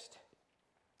text.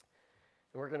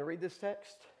 And we're going to read this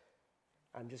text.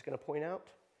 I'm just going to point out,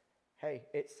 hey,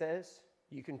 it says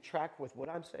you can track with what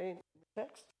I'm saying in the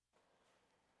text.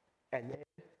 And then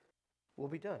we'll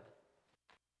be done.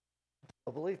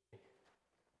 Oh, believe me.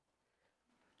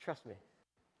 Trust me.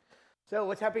 So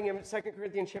what's happening in 2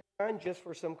 Corinthians chapter 9, just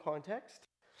for some context,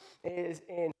 is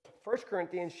in 1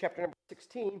 Corinthians chapter number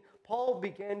 16, Paul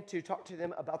began to talk to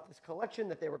them about this collection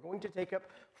that they were going to take up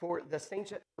for the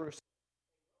saints at Jerusalem.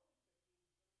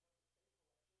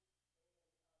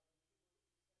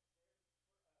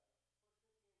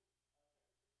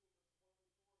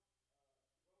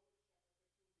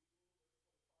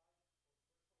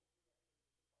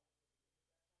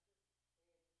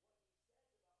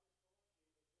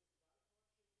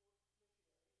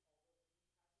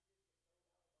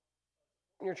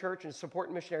 In your church and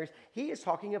supporting missionaries, he is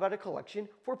talking about a collection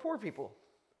for poor people.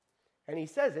 And he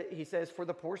says for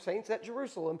the poor saints at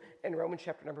Jerusalem in Romans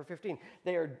chapter number 15.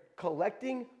 They are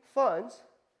collecting funds,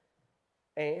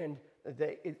 and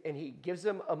he gives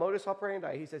them a modus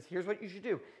operandi. He says, here's what you should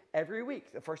do. Every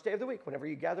week, the first day of the week, whenever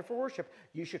you gather for worship,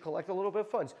 you should collect a little bit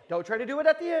of funds. Don't try to do it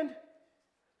at the end.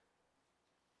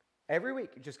 Every week.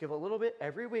 You just give a little bit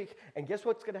every week. And guess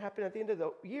what's going to happen at the end of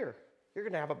the year? You're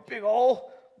going to have a big old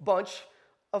bunch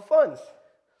of funds.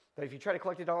 But if you try to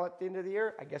collect it all at the end of the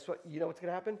year, I guess what? You know what's going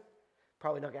to happen?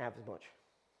 Probably not going to have as much.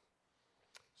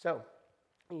 So,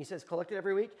 and he says, collect it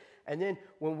every week. And then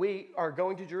when we are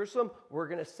going to Jerusalem, we're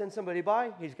going to send somebody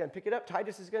by. He's going to pick it up.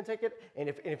 Titus is going to take it. And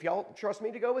if y'all trust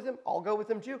me to go with him, I'll go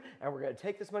with him too. And we're going to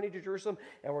take this money to Jerusalem,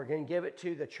 and we're going to give it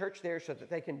to the church there so that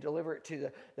they can deliver it to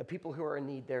the people who are in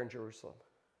need there in Jerusalem.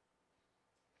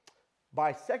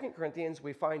 By 2 Corinthians,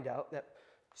 we find out that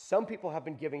some people have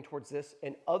been giving towards this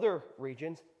in other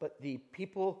regions, but the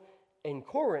people in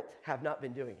Corinth have not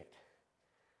been doing it.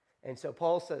 And so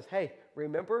Paul says, hey,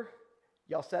 remember,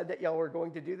 y'all said that y'all were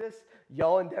going to do this.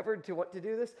 Y'all endeavored to want to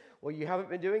do this. Well, you haven't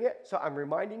been doing it. So I'm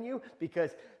reminding you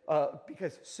because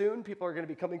soon people are going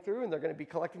to be coming through and they're going to be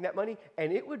collecting that money.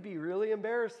 And it would be really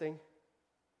embarrassing.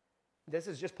 This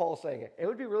is just Paul saying it. It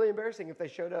would be really embarrassing if they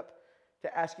showed up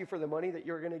to ask you for the money that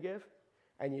you were going to give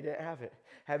and you didn't have it.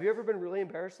 Have you ever been really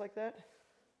embarrassed like that?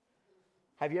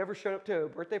 Have you ever showed up to a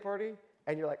birthday party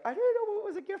and you're like, I didn't know it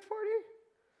was a gift party?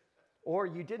 Or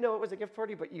you did know it was a gift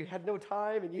party, but you had no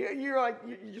time, and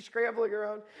you're scrambling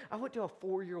around. I went to a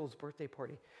 4-year-old's birthday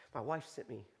party. My wife sent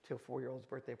me to a 4-year-old's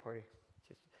birthday party.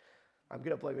 I'm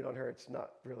going to blame it on her. It's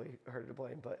not really her to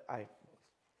blame, but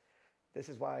this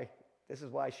is why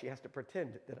she has to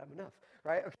pretend that I'm enough,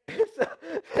 right? Okay, so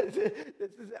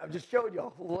I'm just showing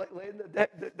y'all, laying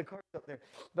the cards up there.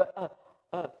 But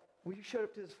we showed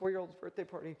up to this 4-year-old's birthday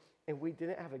party, and we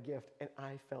didn't have a gift, and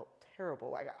I felt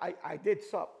terrible. I did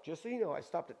stop, just so you know, I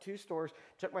stopped at 2 stores,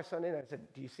 took my son in, and I said,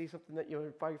 do you see something that you want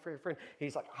to buy for your friend?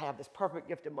 He's like, I have this perfect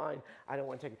gift in mind. I don't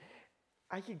want to take it.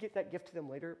 I could get that gift to them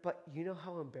later, but you know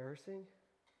how embarrassing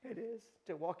it is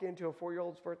to walk into a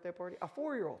 4-year-old's birthday party? A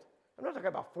 4-year-old. I'm not talking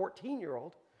about a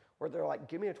 14-year-old where they're like,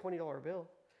 give me a $20 bill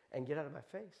and get out of my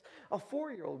face. A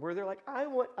 4-year-old where they're like, I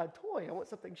want a toy. I want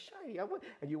something shiny.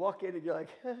 And you walk in and you're like,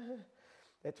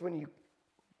 that's when you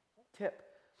tip.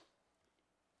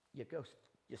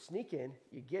 You sneak in,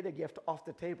 you get a gift off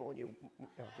the table, and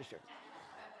just joking.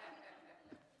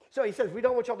 So he says, we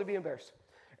don't want y'all to be embarrassed.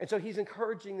 And so he's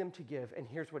encouraging them to give. And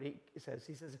here's what he says.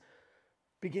 He says,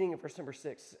 beginning of verse number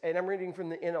 6, and I'm reading from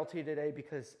the NLT today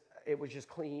because it was just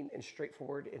clean and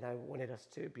straightforward, and I wanted us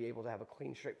to be able to have a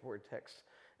clean, straightforward text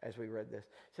as we read this.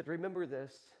 It said, remember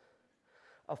this,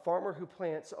 a farmer who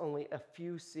plants only a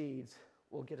few seeds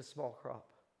will get a small crop.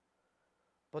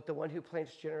 But the one who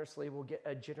plants generously will get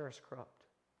a generous crop.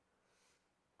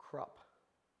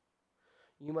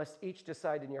 You must each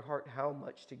decide in your heart how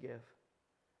much to give.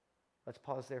 Let's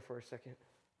pause there for a second.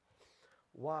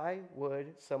 Why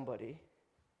would somebody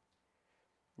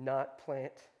not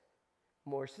plant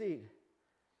more seed?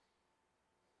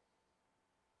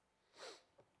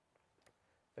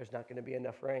 There's not going to be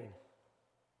enough rain.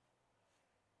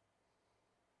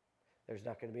 There's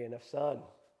not going to be enough sun.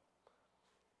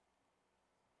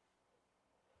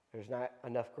 There's not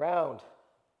enough ground.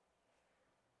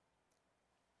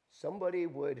 Somebody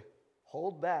would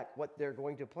hold back what they're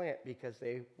going to plant because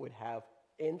they would have,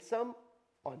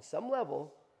 on some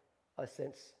level, a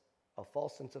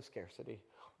false sense of scarcity.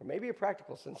 Or maybe a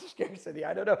practical sense of scarcity.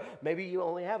 I don't know. Maybe you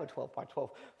only have a 12 by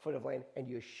 12 foot of land and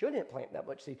you shouldn't plant that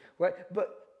much seed, right?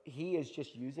 But he is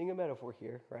just using a metaphor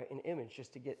here, right? An image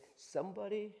just to get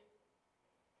somebody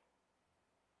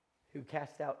who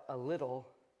casts out a little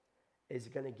is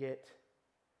going to get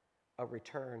a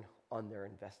return on their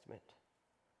investment.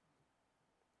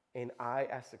 And I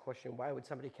ask the question, why would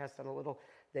somebody cast out a little?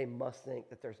 They must think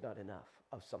that there's not enough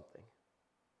of something.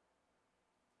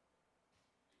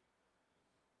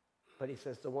 But he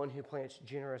says the one who plants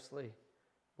generously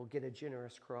will get a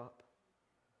generous crop.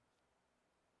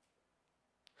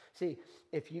 See,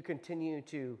 if you continue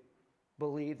to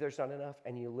believe there's not enough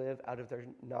and you live out of there's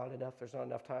not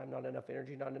enough time, not enough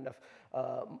energy, not enough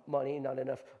money, not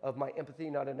enough of my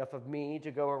empathy, not enough of me to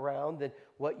go around, then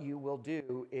what you will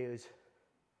do is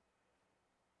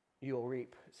you'll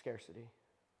reap scarcity.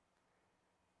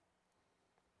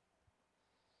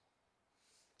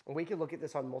 And we can look at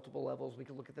this on multiple levels. We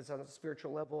can look at this on a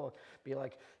spiritual level and be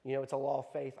like, it's a law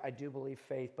of faith. I do believe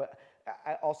faith, but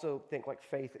I also think like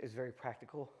faith is very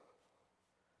practical.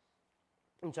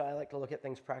 And so I like to look at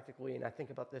things practically, and I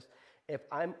think about this. If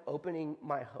I'm opening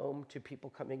my home to people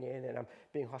coming in and I'm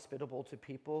being hospitable to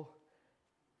people,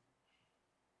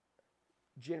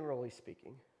 generally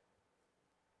speaking,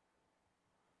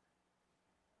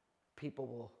 people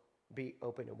will be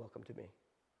open and welcome to me.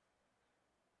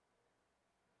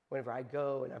 Whenever I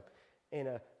go and I'm in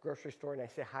a grocery store and I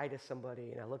say hi to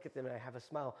somebody and I look at them and I have a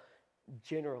smile,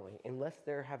 generally, unless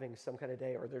they're having some kind of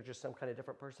day or they're just some kind of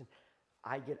different person,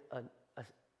 I get a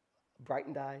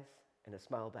brightened eyes and a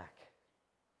smile back.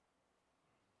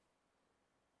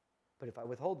 But if I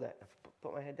withhold that, if I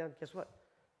put my head down, guess what?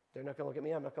 They're not going to look at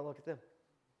me. I'm not going to look at them.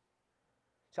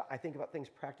 So I think about things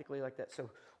practically like that. So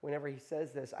whenever he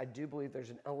says this, I do believe there's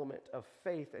an element of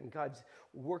faith and God's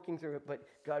working through it, but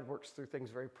God works through things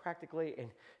very practically. And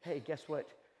hey, guess what?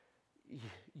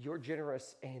 You're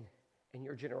generous and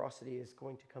your generosity is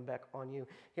going to come back on you.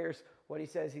 Here's what he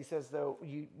says. He says, though,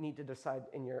 you need to decide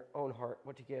in your own heart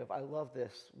what to give. I love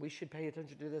this. We should pay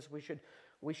attention to this.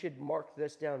 We should mark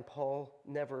this down. Paul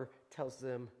never tells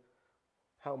them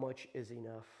how much is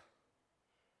enough.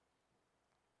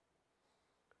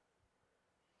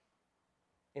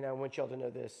 And I want y'all to know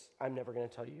this. I'm never going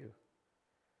to tell you.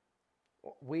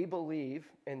 We believe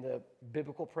in the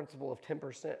biblical principle of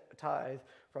 10% tithe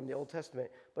from the Old Testament,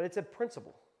 but it's a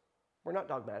principle. We're not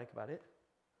dogmatic about it.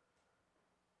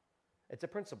 It's a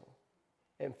principle.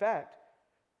 In fact,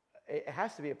 it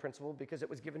has to be a principle because it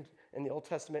was given in the Old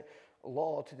Testament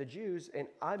law to the Jews, and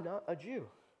I'm not a Jew.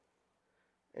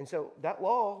 And so that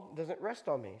law doesn't rest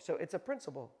on me. So it's a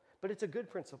principle, but it's a good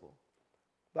principle.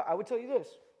 But I would tell you this.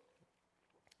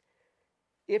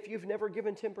 If you've never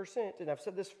given 10%, and I've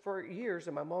said this for years,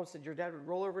 and my mom said your dad would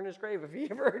roll over in his grave if he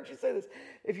ever heard you say this.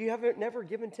 If you haven't never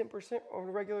given 10% on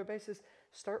a regular basis,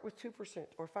 start with 2%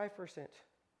 or 5%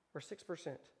 or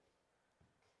 6%.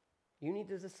 You need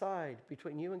to decide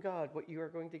between you and God what you are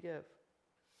going to give.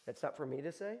 That's not for me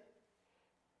to say.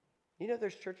 You know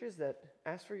there's churches that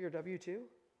ask for your W-2?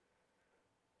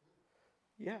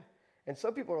 Yeah. And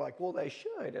some people are like, well, they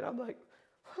should. And I'm like,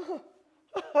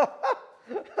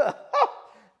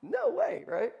 no way,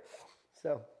 right?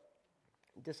 So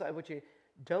decide what you...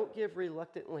 Don't give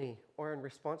reluctantly or in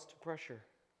response to pressure.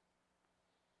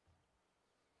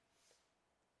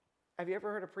 Have you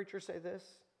ever heard a preacher say this?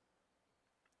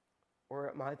 Or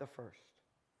am I the first?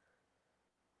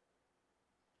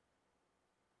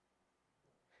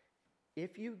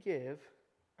 If you give,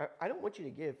 I don't want you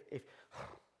to give if,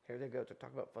 here they go to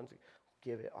talk about funds,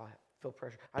 give it, I feel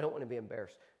pressure. I don't want to be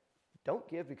embarrassed. Don't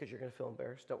give because you're going to feel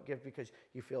embarrassed. Don't give because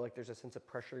you feel like there's a sense of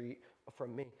pressure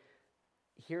from me.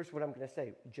 Here's what I'm going to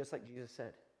say, just like Jesus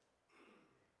said.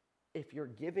 If you're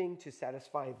giving to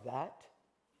satisfy that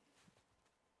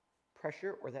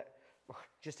pressure or that, or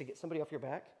just to get somebody off your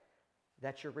back,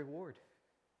 that's your reward.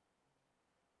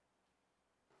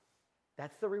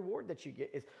 That's the reward that you get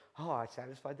is, oh, I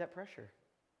satisfied that pressure.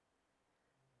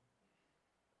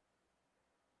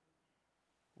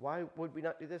 Why would we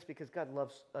not do this? Because God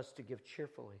loves us to give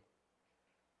cheerfully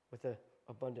with an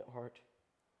abundant heart.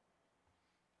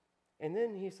 And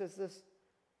then he says this,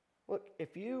 look,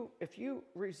 if you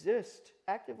resist,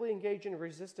 actively engage in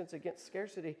resistance against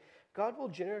scarcity, God will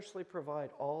generously provide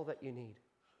all that you need.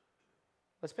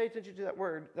 Let's pay attention to that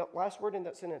word. That last word in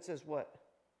that sentence is what?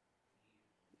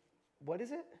 What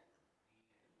is it?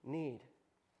 Need.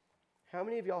 How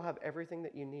many of y'all have everything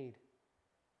that you need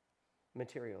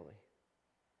materially?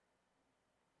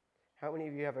 How many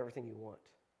of you have everything you want?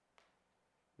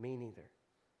 Me neither.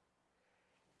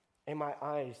 And my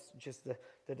eyes, just the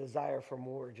desire for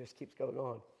more just keeps going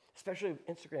on. Especially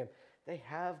Instagram. They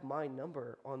have my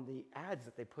number on the ads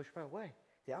that they push my way.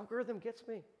 The algorithm gets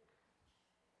me.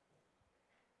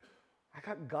 I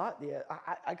got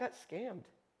scammed.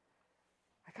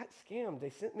 They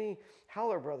sent me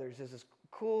Howler Brothers as this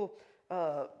cool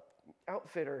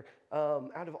outfitter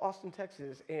out of Austin,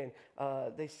 Texas, and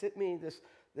they sent me this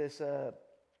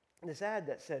ad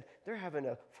that said they're having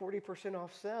a 40%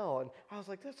 off sale, and I was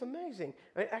like, that's amazing.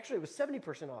 Actually, it was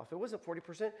 70% off. It wasn't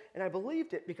 40%, and I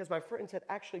believed it because my friends had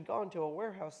actually gone to a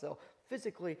warehouse sale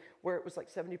physically where it was like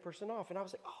 70% off, and I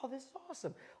was like, oh, this is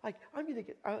awesome. Like, I'm going to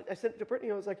get, I sent it to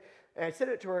Brittany, I was like, and I sent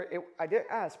it to her, I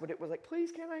didn't ask, but it was like,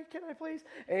 please, can I please?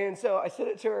 And so I sent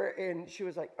it to her, and she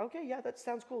was like, okay, yeah, that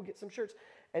sounds cool, get some shirts.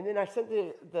 And then I sent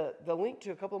the link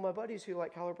to a couple of my buddies who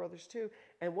like Howler Brothers too,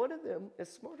 and one of them is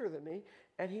smarter than me,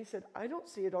 and he said, I don't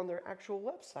see it on their actual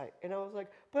website. And I was like,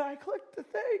 but I clicked the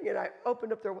thing, and I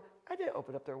didn't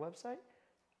open up their website.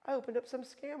 I opened up some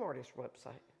scam artist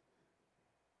website.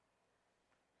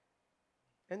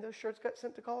 And those shirts got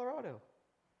sent to Colorado.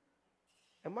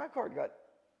 And my card got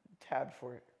tabbed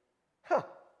for it. Huh.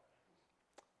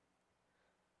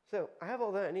 So I have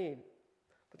all that I need,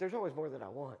 but there's always more that I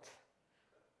want.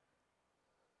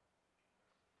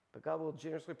 But God will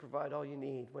generously provide all you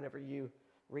need whenever you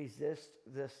resist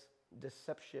this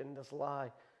deception, this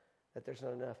lie that there's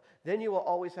not enough. Then you will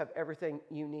always have everything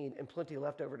you need and plenty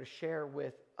left over to share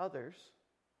with others.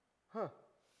 Huh.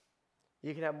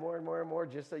 You can have more and more and more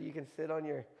just so you can sit on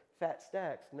your fat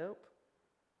stacks. Nope.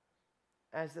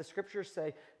 As the scriptures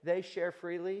say, they share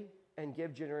freely and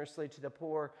give generously to the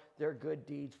poor, their good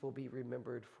deeds will be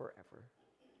remembered forever.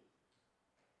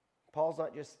 Paul's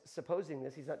not just supposing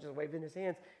this. He's not just waving his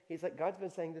hands. He's like, God's been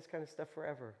saying this kind of stuff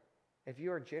forever. If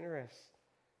you are generous,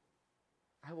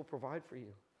 I will provide for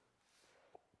you.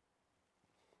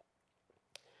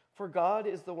 For God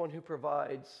is the one who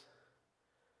provides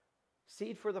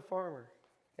seed for the farmer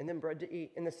and then bread to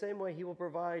eat. In the same way, he will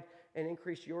provide and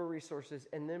increase your resources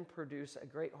and then produce a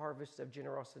great harvest of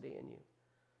generosity in you.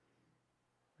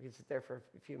 We can sit there for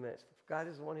a few minutes. God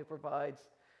is the one who provides.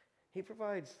 He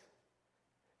provides.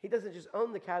 He doesn't just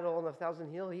own the cattle on the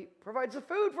 1,000 hills. He provides the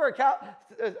food for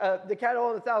the cattle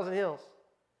on the 1,000 hills.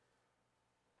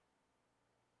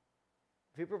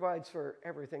 If he provides for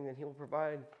everything, then he will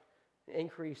provide,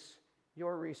 increase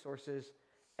your resources,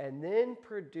 and then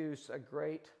produce a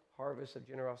great harvest of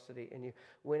generosity in you.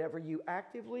 Whenever you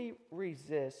actively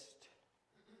resist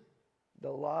the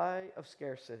lie of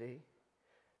scarcity,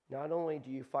 not only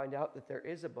do you find out that there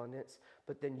is abundance,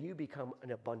 but then you become an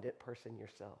abundant person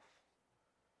yourself.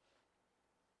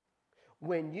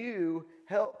 When you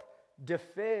help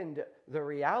defend the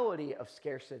reality of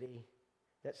scarcity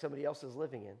that somebody else is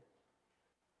living in,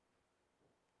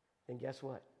 then guess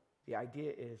what? The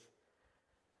idea is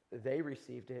they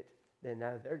received it, then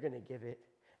now they're going to give it,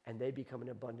 and they become an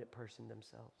abundant person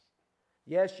themselves.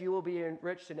 Yes, you will be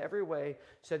enriched in every way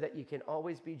so that you can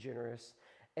always be generous.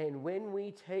 And when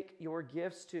we take your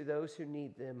gifts to those who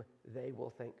need them, they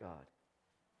will thank God.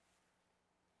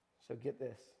 So get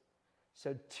this.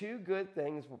 So 2 good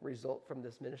things will result from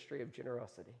this ministry of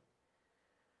generosity.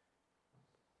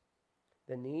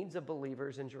 The needs of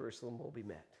believers in Jerusalem will be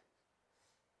met.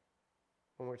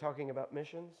 When we're talking about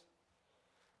missions,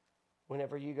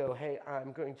 whenever you go, hey,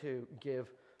 I'm going to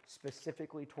give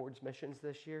specifically towards missions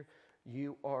this year,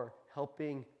 you are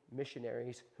helping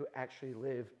missionaries who actually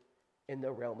live in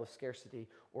the realm of scarcity,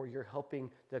 or you're helping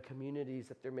the communities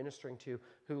that they're ministering to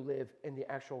who live in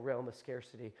the actual realm of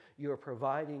scarcity. You are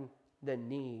providing the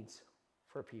needs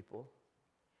for people.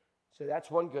 So that's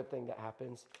one good thing that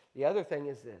happens. The other thing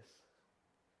is this.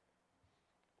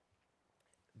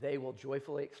 They will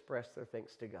joyfully express their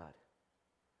thanks to God.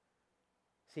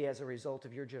 See, as a result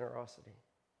of your generosity,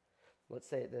 let's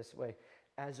say it this way,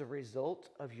 as a result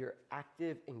of your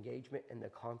active engagement in the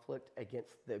conflict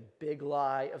against the big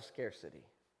lie of scarcity.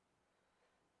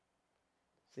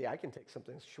 See, I can take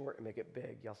something short and make it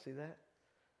big. Y'all see that?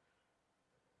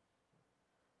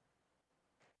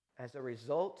 As a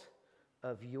result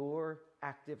of your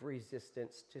active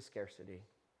resistance to scarcity,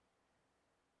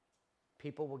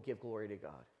 people will give glory to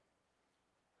God.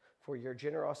 For your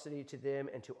generosity to them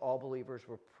and to all believers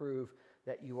will prove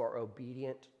that you are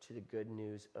obedient to the good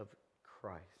news of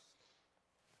Christ.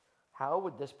 How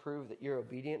would this prove that you're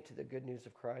obedient to the good news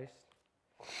of Christ?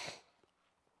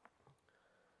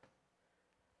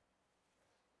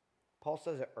 Paul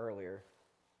says it earlier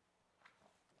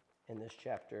in this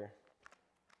chapter.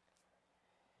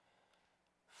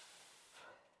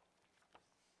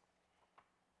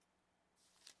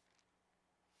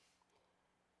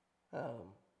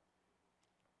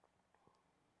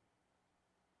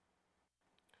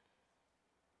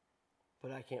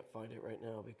 But I can't find it right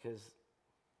now because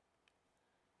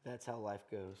that's how life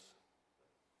goes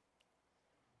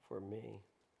for me.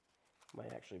 It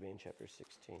might actually be in chapter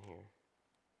 16 here.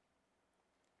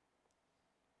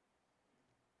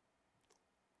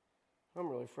 I'm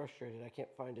really frustrated. I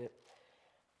can't find it.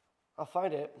 I'll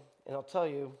find it and I'll tell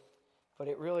you, but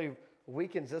it really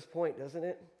weakens this point, doesn't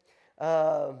it?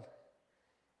 How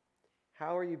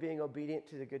are you being obedient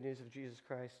to the good news of Jesus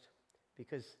Christ?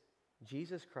 Because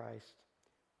Jesus Christ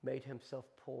made himself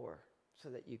poor so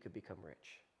that you could become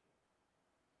rich.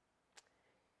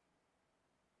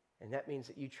 And that means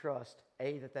that you trust,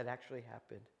 A, that actually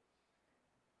happened.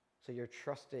 So you're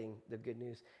trusting the good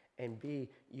news. And B,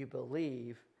 you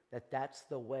believe that that's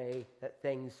the way that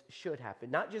things should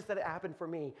happen. Not just that it happened for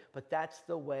me, but that's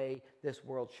the way this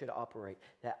world should operate.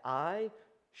 That I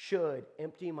should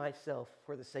empty myself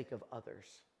for the sake of others.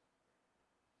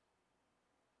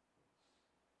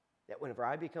 That whenever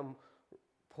I become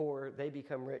poor, they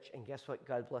become rich, and guess what?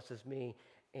 God blesses me,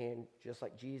 and just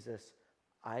like Jesus,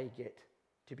 I get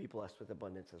to be blessed with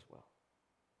abundance as well.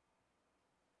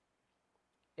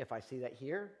 If I see that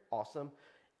here, awesome.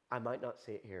 I might not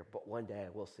see it here, but one day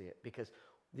I will see it, because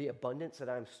the abundance that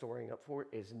I'm storing up for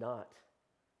is not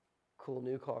cool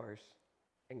new cars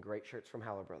and great shirts from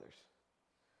Haller Brothers.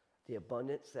 The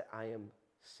abundance that I am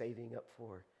saving up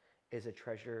for is a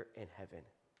treasure in heaven.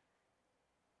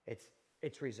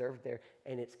 It's reserved there,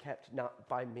 and it's kept not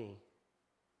by me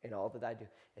in all that I do.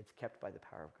 It's kept by the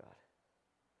power of God.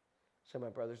 So my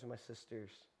brothers and my sisters,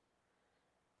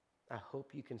 I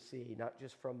hope you can see, not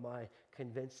just from my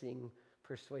convincing,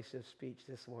 persuasive speech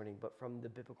this morning, but from the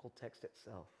biblical text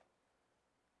itself,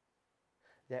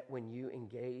 that when you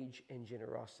engage in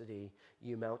generosity,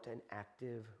 you mount an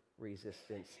active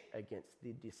resistance against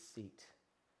the deceit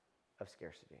of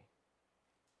scarcity.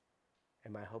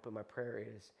 And my hope and my prayer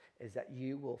is that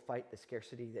you will fight the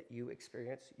scarcity that you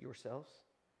experience yourselves.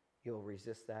 You'll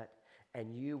resist that,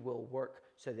 and you will work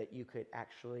so that you could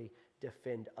actually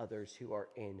defend others who are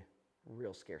in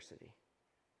real scarcity.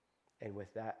 And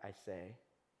with that, I say,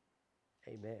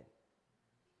 amen.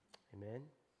 Amen.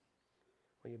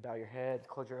 Will you bow your head,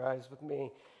 close your eyes with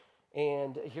me?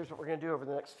 And here's what we're going to do over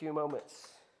the next few moments.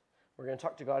 We're going to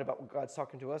talk to God about what God's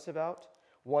talking to us about.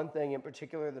 One thing in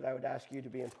particular that I would ask you to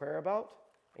be in prayer about,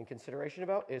 in consideration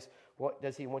about, is what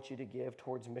does he want you to give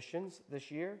towards missions this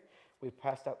year? We've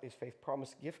passed out these Faith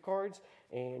Promise gift cards,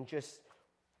 and just,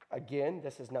 again,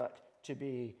 this is not to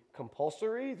be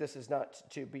compulsory. This is not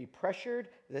to be pressured.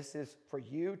 This is for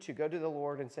you to go to the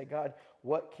Lord and say, God,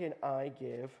 what can I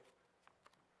give?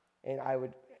 And I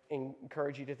would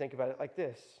encourage you to think about it like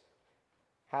this.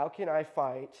 How can I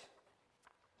fight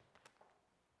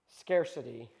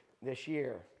scarcity this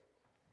year?